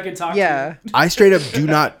person I can talk yeah. to? I straight up do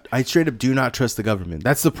not trust the government.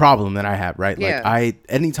 That's the problem that I have, right? Yeah. Like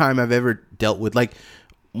anytime I've ever dealt with like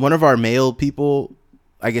one of our mail people,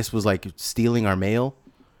 I guess was like stealing our mail,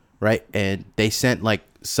 right? And they sent like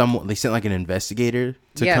an investigator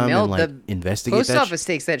to Yeah, come mail- and like the investigate Post that office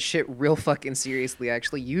takes that shit real fucking seriously.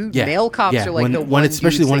 Actually, Yeah, mail cops yeah, are like when- the when one it's-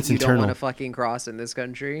 especially dudes when that it's you don't want to internal. fucking cross in this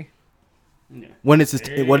country. Yeah. when it's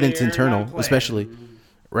They're internal, not playing. especially.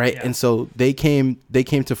 Right. Yeah. And so they came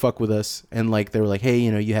to fuck with us and like they were like, "Hey,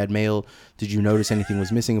 you know, you had mail. Did you notice anything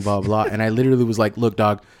was missing?" Blah blah. And I literally was like, "Look,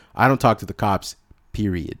 dog, I don't talk to the cops.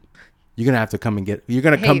 Period. You're gonna have to come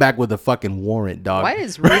Hey, come back with a fucking warrant, dog." Why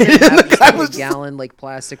does Ruben have just, guy like, was a just- gallon like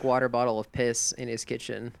plastic water bottle of piss in his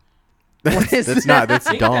kitchen? That's, is that's that? not. That's I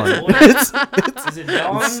think Dawn. that's what- Is it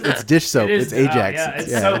Dawn? It's dish soap. It is It's Ajax. Yeah,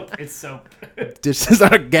 it's Yeah. soap. It's soap. Dish is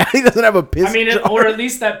not a guy. He doesn't have a piss. I mean, jar. or at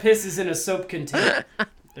least that piss is in a soap container.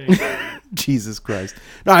 There you go. Jesus Christ.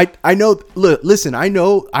 No, I know. Look, listen. I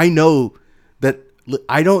know that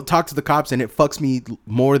I don't talk to the cops, and it fucks me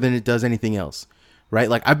more than it does anything else. Right?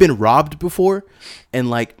 Like I've been robbed before, and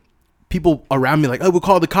like people around me like, "Oh, we'll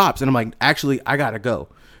call the cops," and I'm like, "Actually, I gotta go."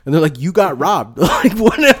 And they're like, "You got robbed." Like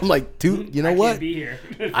what? I'm like, "Dude, you know I what? Can't be here.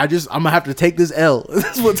 I'm gonna have to take this L. This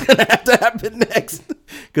is what's gonna have to happen next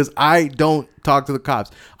because I don't talk to the cops.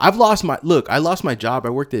 I lost my job. I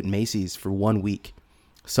worked at Macy's for 1 week.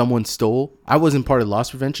 Someone stole. I wasn't part of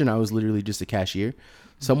loss prevention. I was literally just a cashier.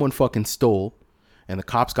 Someone fucking stole, and the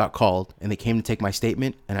cops got called, and they came to take my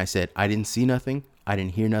statement. And I said, I didn't see nothing. I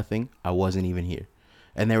didn't hear nothing. I wasn't even here.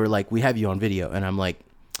 And they were like, "We have you on video." And I'm like,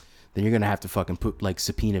 "Then you're gonna have to fucking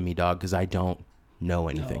subpoena me, dog, because I don't know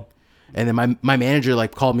anything." No. And then my manager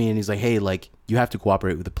like called me and he's like, "Hey, like you have to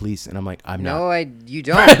cooperate with the police." And I'm like, "I'm No, not." you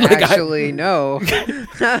don't Like, actually. No.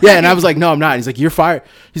 Yeah, and I was like, "No, I'm not." He's like, "You're fired."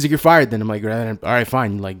 He's like, "You're fired." Then I'm like, "All right,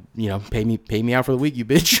 fine. Like, you know, pay me out for the week, you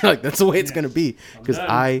bitch." Like that's the way it's gonna be because done.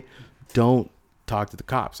 I don't talk to the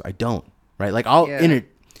cops. I don't. Right? Like I'll Yeah.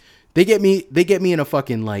 They get me in a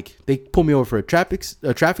fucking like they pull me over for a traffic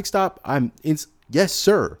stop. Yes,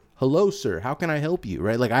 sir. Hello, sir. How can I help you?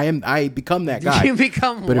 Right? Like I become that guy. You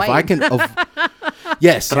become But white. if I can,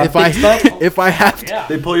 yes, Traffic stop? if I have to, Yeah.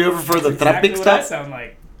 They pull you over for the Exactly traffic what I stop. sound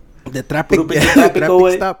like. the traffic, Puro traffic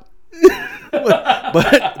away. stop.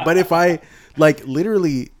 but if I like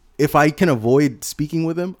literally, if I can avoid speaking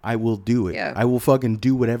with them, I will do it. Yeah. I will fucking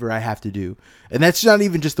do whatever I have to do, and that's not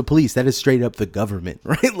even just the police. That is straight up the government,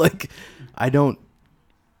 right? Like, I don't.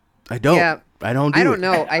 Yeah. I don't do I don't it.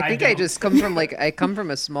 know. I I think I don't. just come from like I come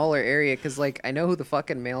from a smaller area because like I know who the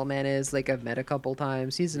fucking mailman is. Like I've met a couple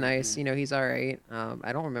times. He's nice. You know, he's all right.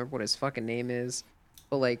 I don't remember what his fucking name is,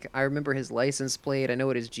 but like I remember his license plate. I know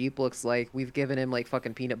what his Jeep looks like. We've given him like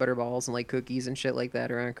fucking peanut butter balls and like cookies and shit like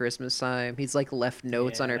that around Christmas time. He's like left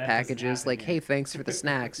notes Yeah, on our that doesn't packages happen like, here. "Hey, thanks for the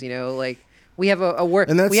snacks." You know, like. We have a work.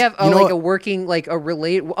 And that's- We have you know like what? a working like a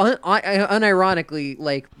relate. Unironically,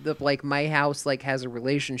 like my house like has a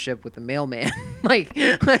relationship with the mailman. like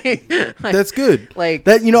That's good. Like-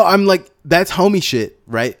 that, you know, I'm like, that's homie shit,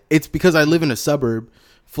 right? It's because I live in a suburb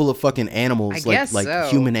full of fucking animals, I like guess so.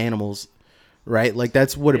 human animals, right? Like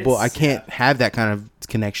that's what it. I It's- can't have that kind of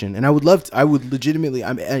connection, and I would love. I would legitimately.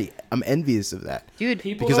 I'm envious of that. dude,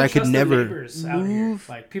 People Because don't I could trust their never neighbors out here. move-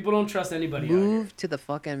 Like people don't trust anybody out here. move to the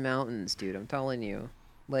fucking mountains, dude. I'm telling you.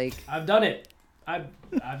 Like, I've done it. I've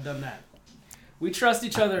done that. We trust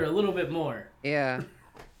each other a little bit more. yeah.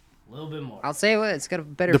 A little bit more. I'll say what it's got a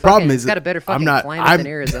better. The problem fucking- is it's got a better I'm fucking not- climate I'm- than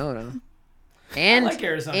Arizona. And like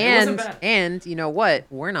Arizona. It wasn't bad. and you know what?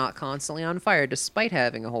 We're not constantly on fire, despite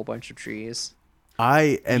having a whole bunch of trees.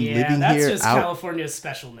 I am Yeah, living that's here just out. California's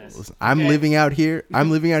specialness. I'm okay? living out here. I'm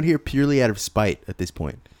living out here purely out of spite at this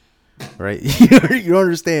point. Right? You don't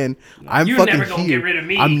understand. I'm You fucking never gonna here. get rid of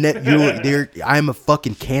me. I'm I'm a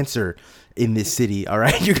fucking cancer in this city. All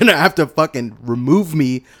right, you're gonna have to fucking remove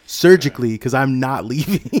me surgically because I'm not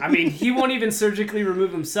leaving. I mean, he won't even surgically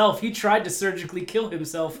remove himself. He tried to surgically kill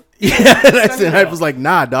himself. Yeah, and I was like,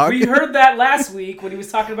 nah, dog. We heard that last week when he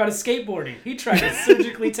was talking about his skateboarding. He tried to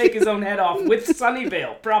surgically take his own head off with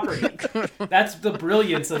Sunnyvale property. That's the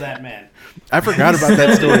brilliance of that man. I forgot about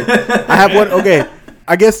that story. I have one. Okay,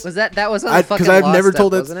 I guess. Was that was on the fucking Because I've Lost never stuff,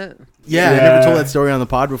 told that. wasn't it? Yeah, I Yeah. never told that story on the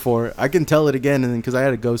pod before. I can tell it again, and then because I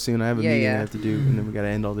had to go soon, I have a Yeah, meeting yeah. I have to do, and then we gotta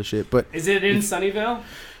end all this shit. But Is it in Sunnyvale?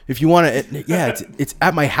 if you want to, yeah, it's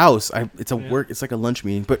at my house. It's a work. It's like a lunch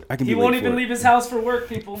meeting, but I can. He be won't late even for it. leave his house for work,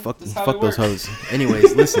 people. Fuck, That's how fuck it those works. hoes.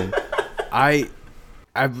 Anyways, listen, I've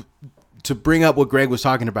to bring up what Greg was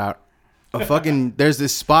talking about. There's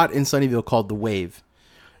this spot in Sunnyvale called the Wave,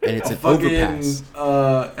 and it's an overpass.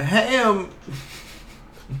 Ham.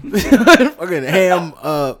 Fucking ham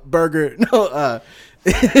burger. No,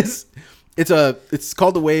 it's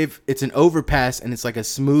called the Wave. It's an overpass, and it's like a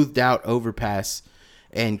smoothed out overpass,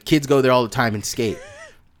 and kids go there all the time and skate.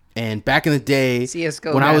 And back in the day,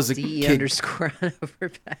 CS:GO when I was a DE kid, underscore on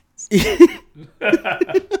overpass.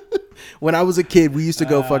 when I was a kid, we used to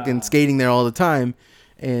go fucking skating there all the time.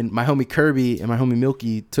 And my homie Kirby and my homie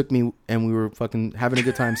Milky took me, and we were fucking having a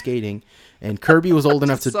good time skating. And Kirby was old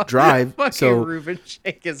enough to Saw drive, fucking so Ruben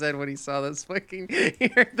shake his head when he saw those fucking he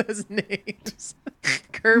heard those names.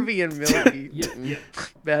 Kirby and Milky. Yeah.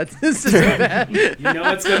 Bad. This is bad. You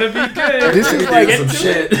know it's gonna be good. This is We like- do some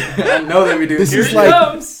shit. I know that we do. This some is Here shit. it like-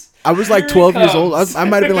 comes. I was like Here it 12 years old. comes. I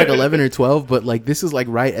might have been like 11 or 12, but like this is like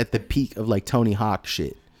right at the peak of like Tony Hawk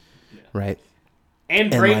shit, right?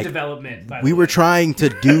 And and, brain like, development. By We the were way. trying to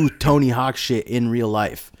do Tony Hawk shit in real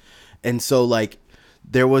life, and so like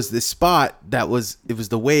there was this spot it was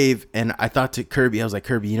the Wave, and I thought to Kirby, I was like,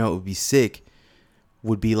 Kirby, you know what would be sick?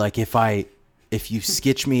 Would be like if you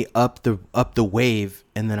sketch me up the Wave,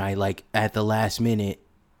 and then I like at the last minute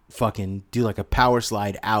fucking do like a power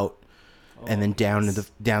slide out and then down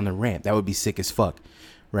the ramp. That would be sick as fuck,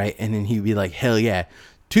 right? And then he'd be like, hell yeah.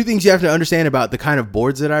 Two things you have to understand about the kind of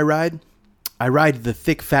boards that I ride. I ride the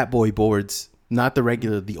thick fat boy boards, not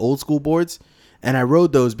the old school boards. And I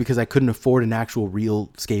rode those because I couldn't afford an actual real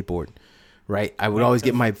skateboard, right? I would always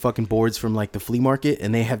get my fucking boards from like the flea market,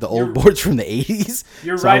 and they have the old boards from the 80s.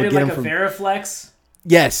 You're So I would riding get like them a Veriflex.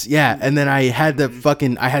 Yes, yeah. And then I had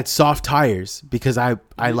I had soft tires because I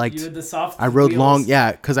liked, You had the soft I rode wheels. long,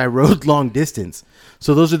 yeah, because I rode long distance.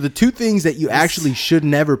 So those are the two things that you actually should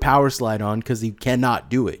never power slide on because you cannot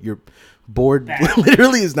do it. Your board Bad.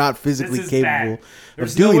 literally is not This physically is capable bad. of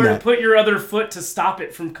There's doing nowhere that. to put your other foot to stop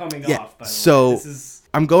it from coming Yeah, off. By the so- way. This is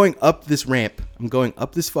I'm going up this ramp. I'm going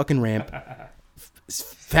up this fucking ramp as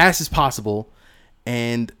fast as possible,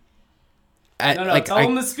 and tell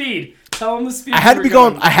him the speed. Tell him the speed. I had to you be were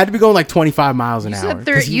going. I had to be going like 25 miles an You hour. said,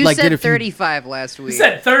 'cause he, you like, did said a few- 35 last week. You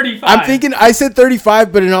said 35. I'm thinking I said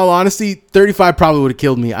 35, but in all honesty, 35 probably would have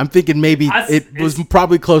killed me. I'm thinking maybe it was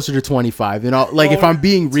probably closer to 25. You know, like if Well, I'm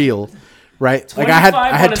being real, right? Like 25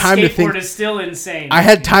 I had on a time to skateboard think. is still insane. I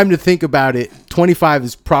had time to think about it. 25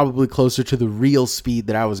 is probably closer to the real speed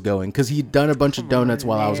that I was going because he'd done a bunch of donuts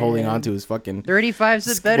while I was holding on to his fucking. 35's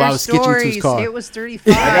the While I better was sketching to his stories. car. It was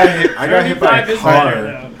 35. I got hit by 35 a is car. better,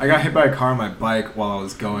 though. I got hit by a car on my bike while I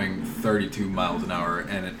was going 32 miles an hour,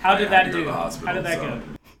 and How I did had that to go to do? the hospital, How did that so-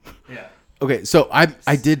 go? Yeah. Okay, so I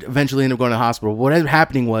did eventually end up going to the hospital. What ended up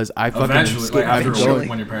happening was I fucking Eventually, like after a Eventually. week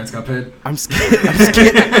when your parents got paid. I'm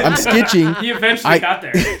skitching. He eventually got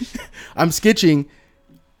there. I'm skitching.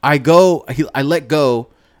 I let go,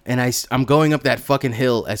 and I'm going up that fucking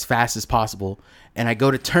hill as fast as possible, and I go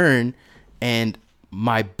to turn, and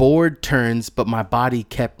my board turns, but my body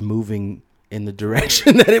kept moving in the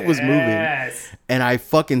direction that it was moving, Yes. and I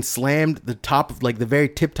fucking slammed the top of like the very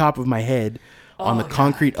tip top of my head on the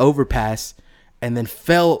concrete overpass, and then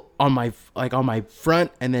fell on my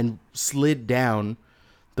front, and then slid down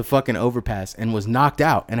the fucking overpass and was knocked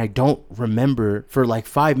out. And I don't remember for like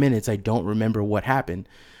 5 minutes. I don't remember what happened,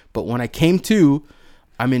 but when I came to,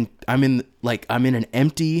 I'm in an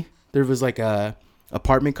empty. There was like a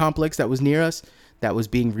apartment complex that was near us that was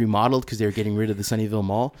being remodeled because they were getting rid of the Sunnyvale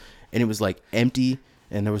Mall, and it was like empty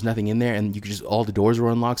and there was nothing in there, and you could just, all the doors were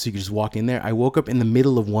unlocked, so you could just walk in there. I woke up in the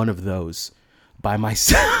middle of one of those by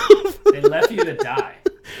myself. They left you to die.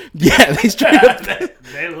 Yeah, they straight up.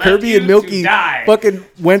 They left Kirby you and Milky to die. fucking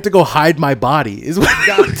went to go hide my body. Is what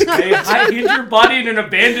They hid your body in an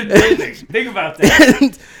abandoned building. Think about that.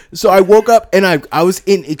 And so I woke up and I was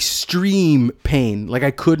in extreme pain. Like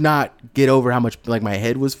I could not get over how much like my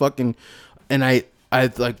head was fucking. And I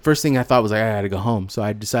like first thing I thought was like I gotta go home. So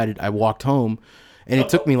I decided I walked home, and it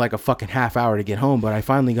took me like a fucking half hour to get home. But I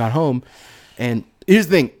finally got home, and here's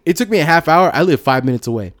the thing: it took me a half hour. I live 5 minutes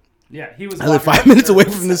away. Yeah, he was. I live 5 minutes away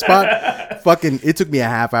from the spot. Fucking, it took me a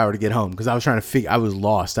half hour to get home because I was trying to figure. I was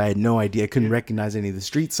lost. I had no idea. I couldn't recognize any of the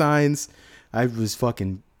street signs. I was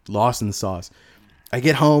fucking lost in the sauce. I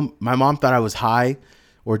get home. My mom thought I was high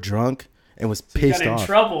or drunk and was pissed got in off.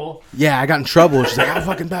 trouble. Yeah, I got in trouble. She's like, "Oh,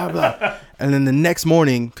 fucking blah blah." And then the next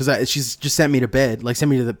morning, because she's just sent me to bed, like sent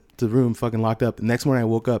me to the room, fucking locked up. The next morning, I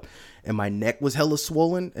woke up and my neck was hella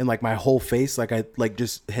swollen, and like my whole face, like I like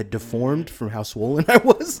just had deformed from how swollen I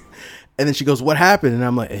was. And then she goes, "What happened?" And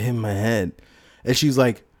I'm like, "It hit my head." And she's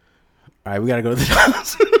like, "All right, we gotta go to the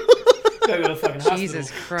hospital." Gotta go to the fucking hospital.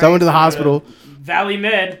 Jesus Christ. So I went to the hospital, Valley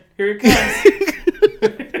Med. Here it comes.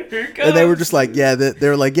 Here it comes. and they were just like, "Yeah," they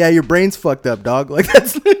were like, "Yeah, your brain's fucked up, dog." Like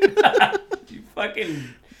that's. You fucking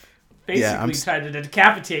basically tried to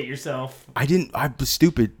decapitate yourself. I was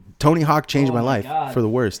stupid. Tony Hawk changed Oh my my life God. for the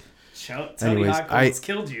worst. Tony Anyways, Hawk almost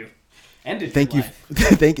killed you. Ended Thank your you.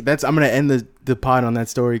 life. Thank you. I'm going to end the pod on that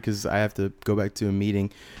story because I have to go back to a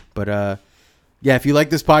meeting. But yeah, if you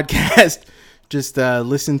like this podcast, just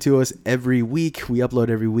listen to us every week. We upload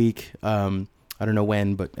every week. I don't know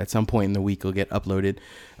when, but at some point in the week it'll get uploaded.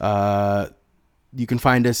 You can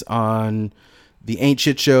find us on the Ain't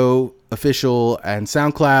Shit Show official and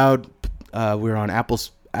SoundCloud. We're on Apple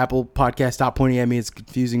Podcast. Stop pointing at me, it's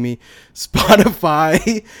confusing me.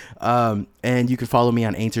 Spotify, and you can follow me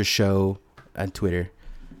on Ainter Show on Twitter.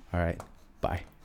 All right, bye.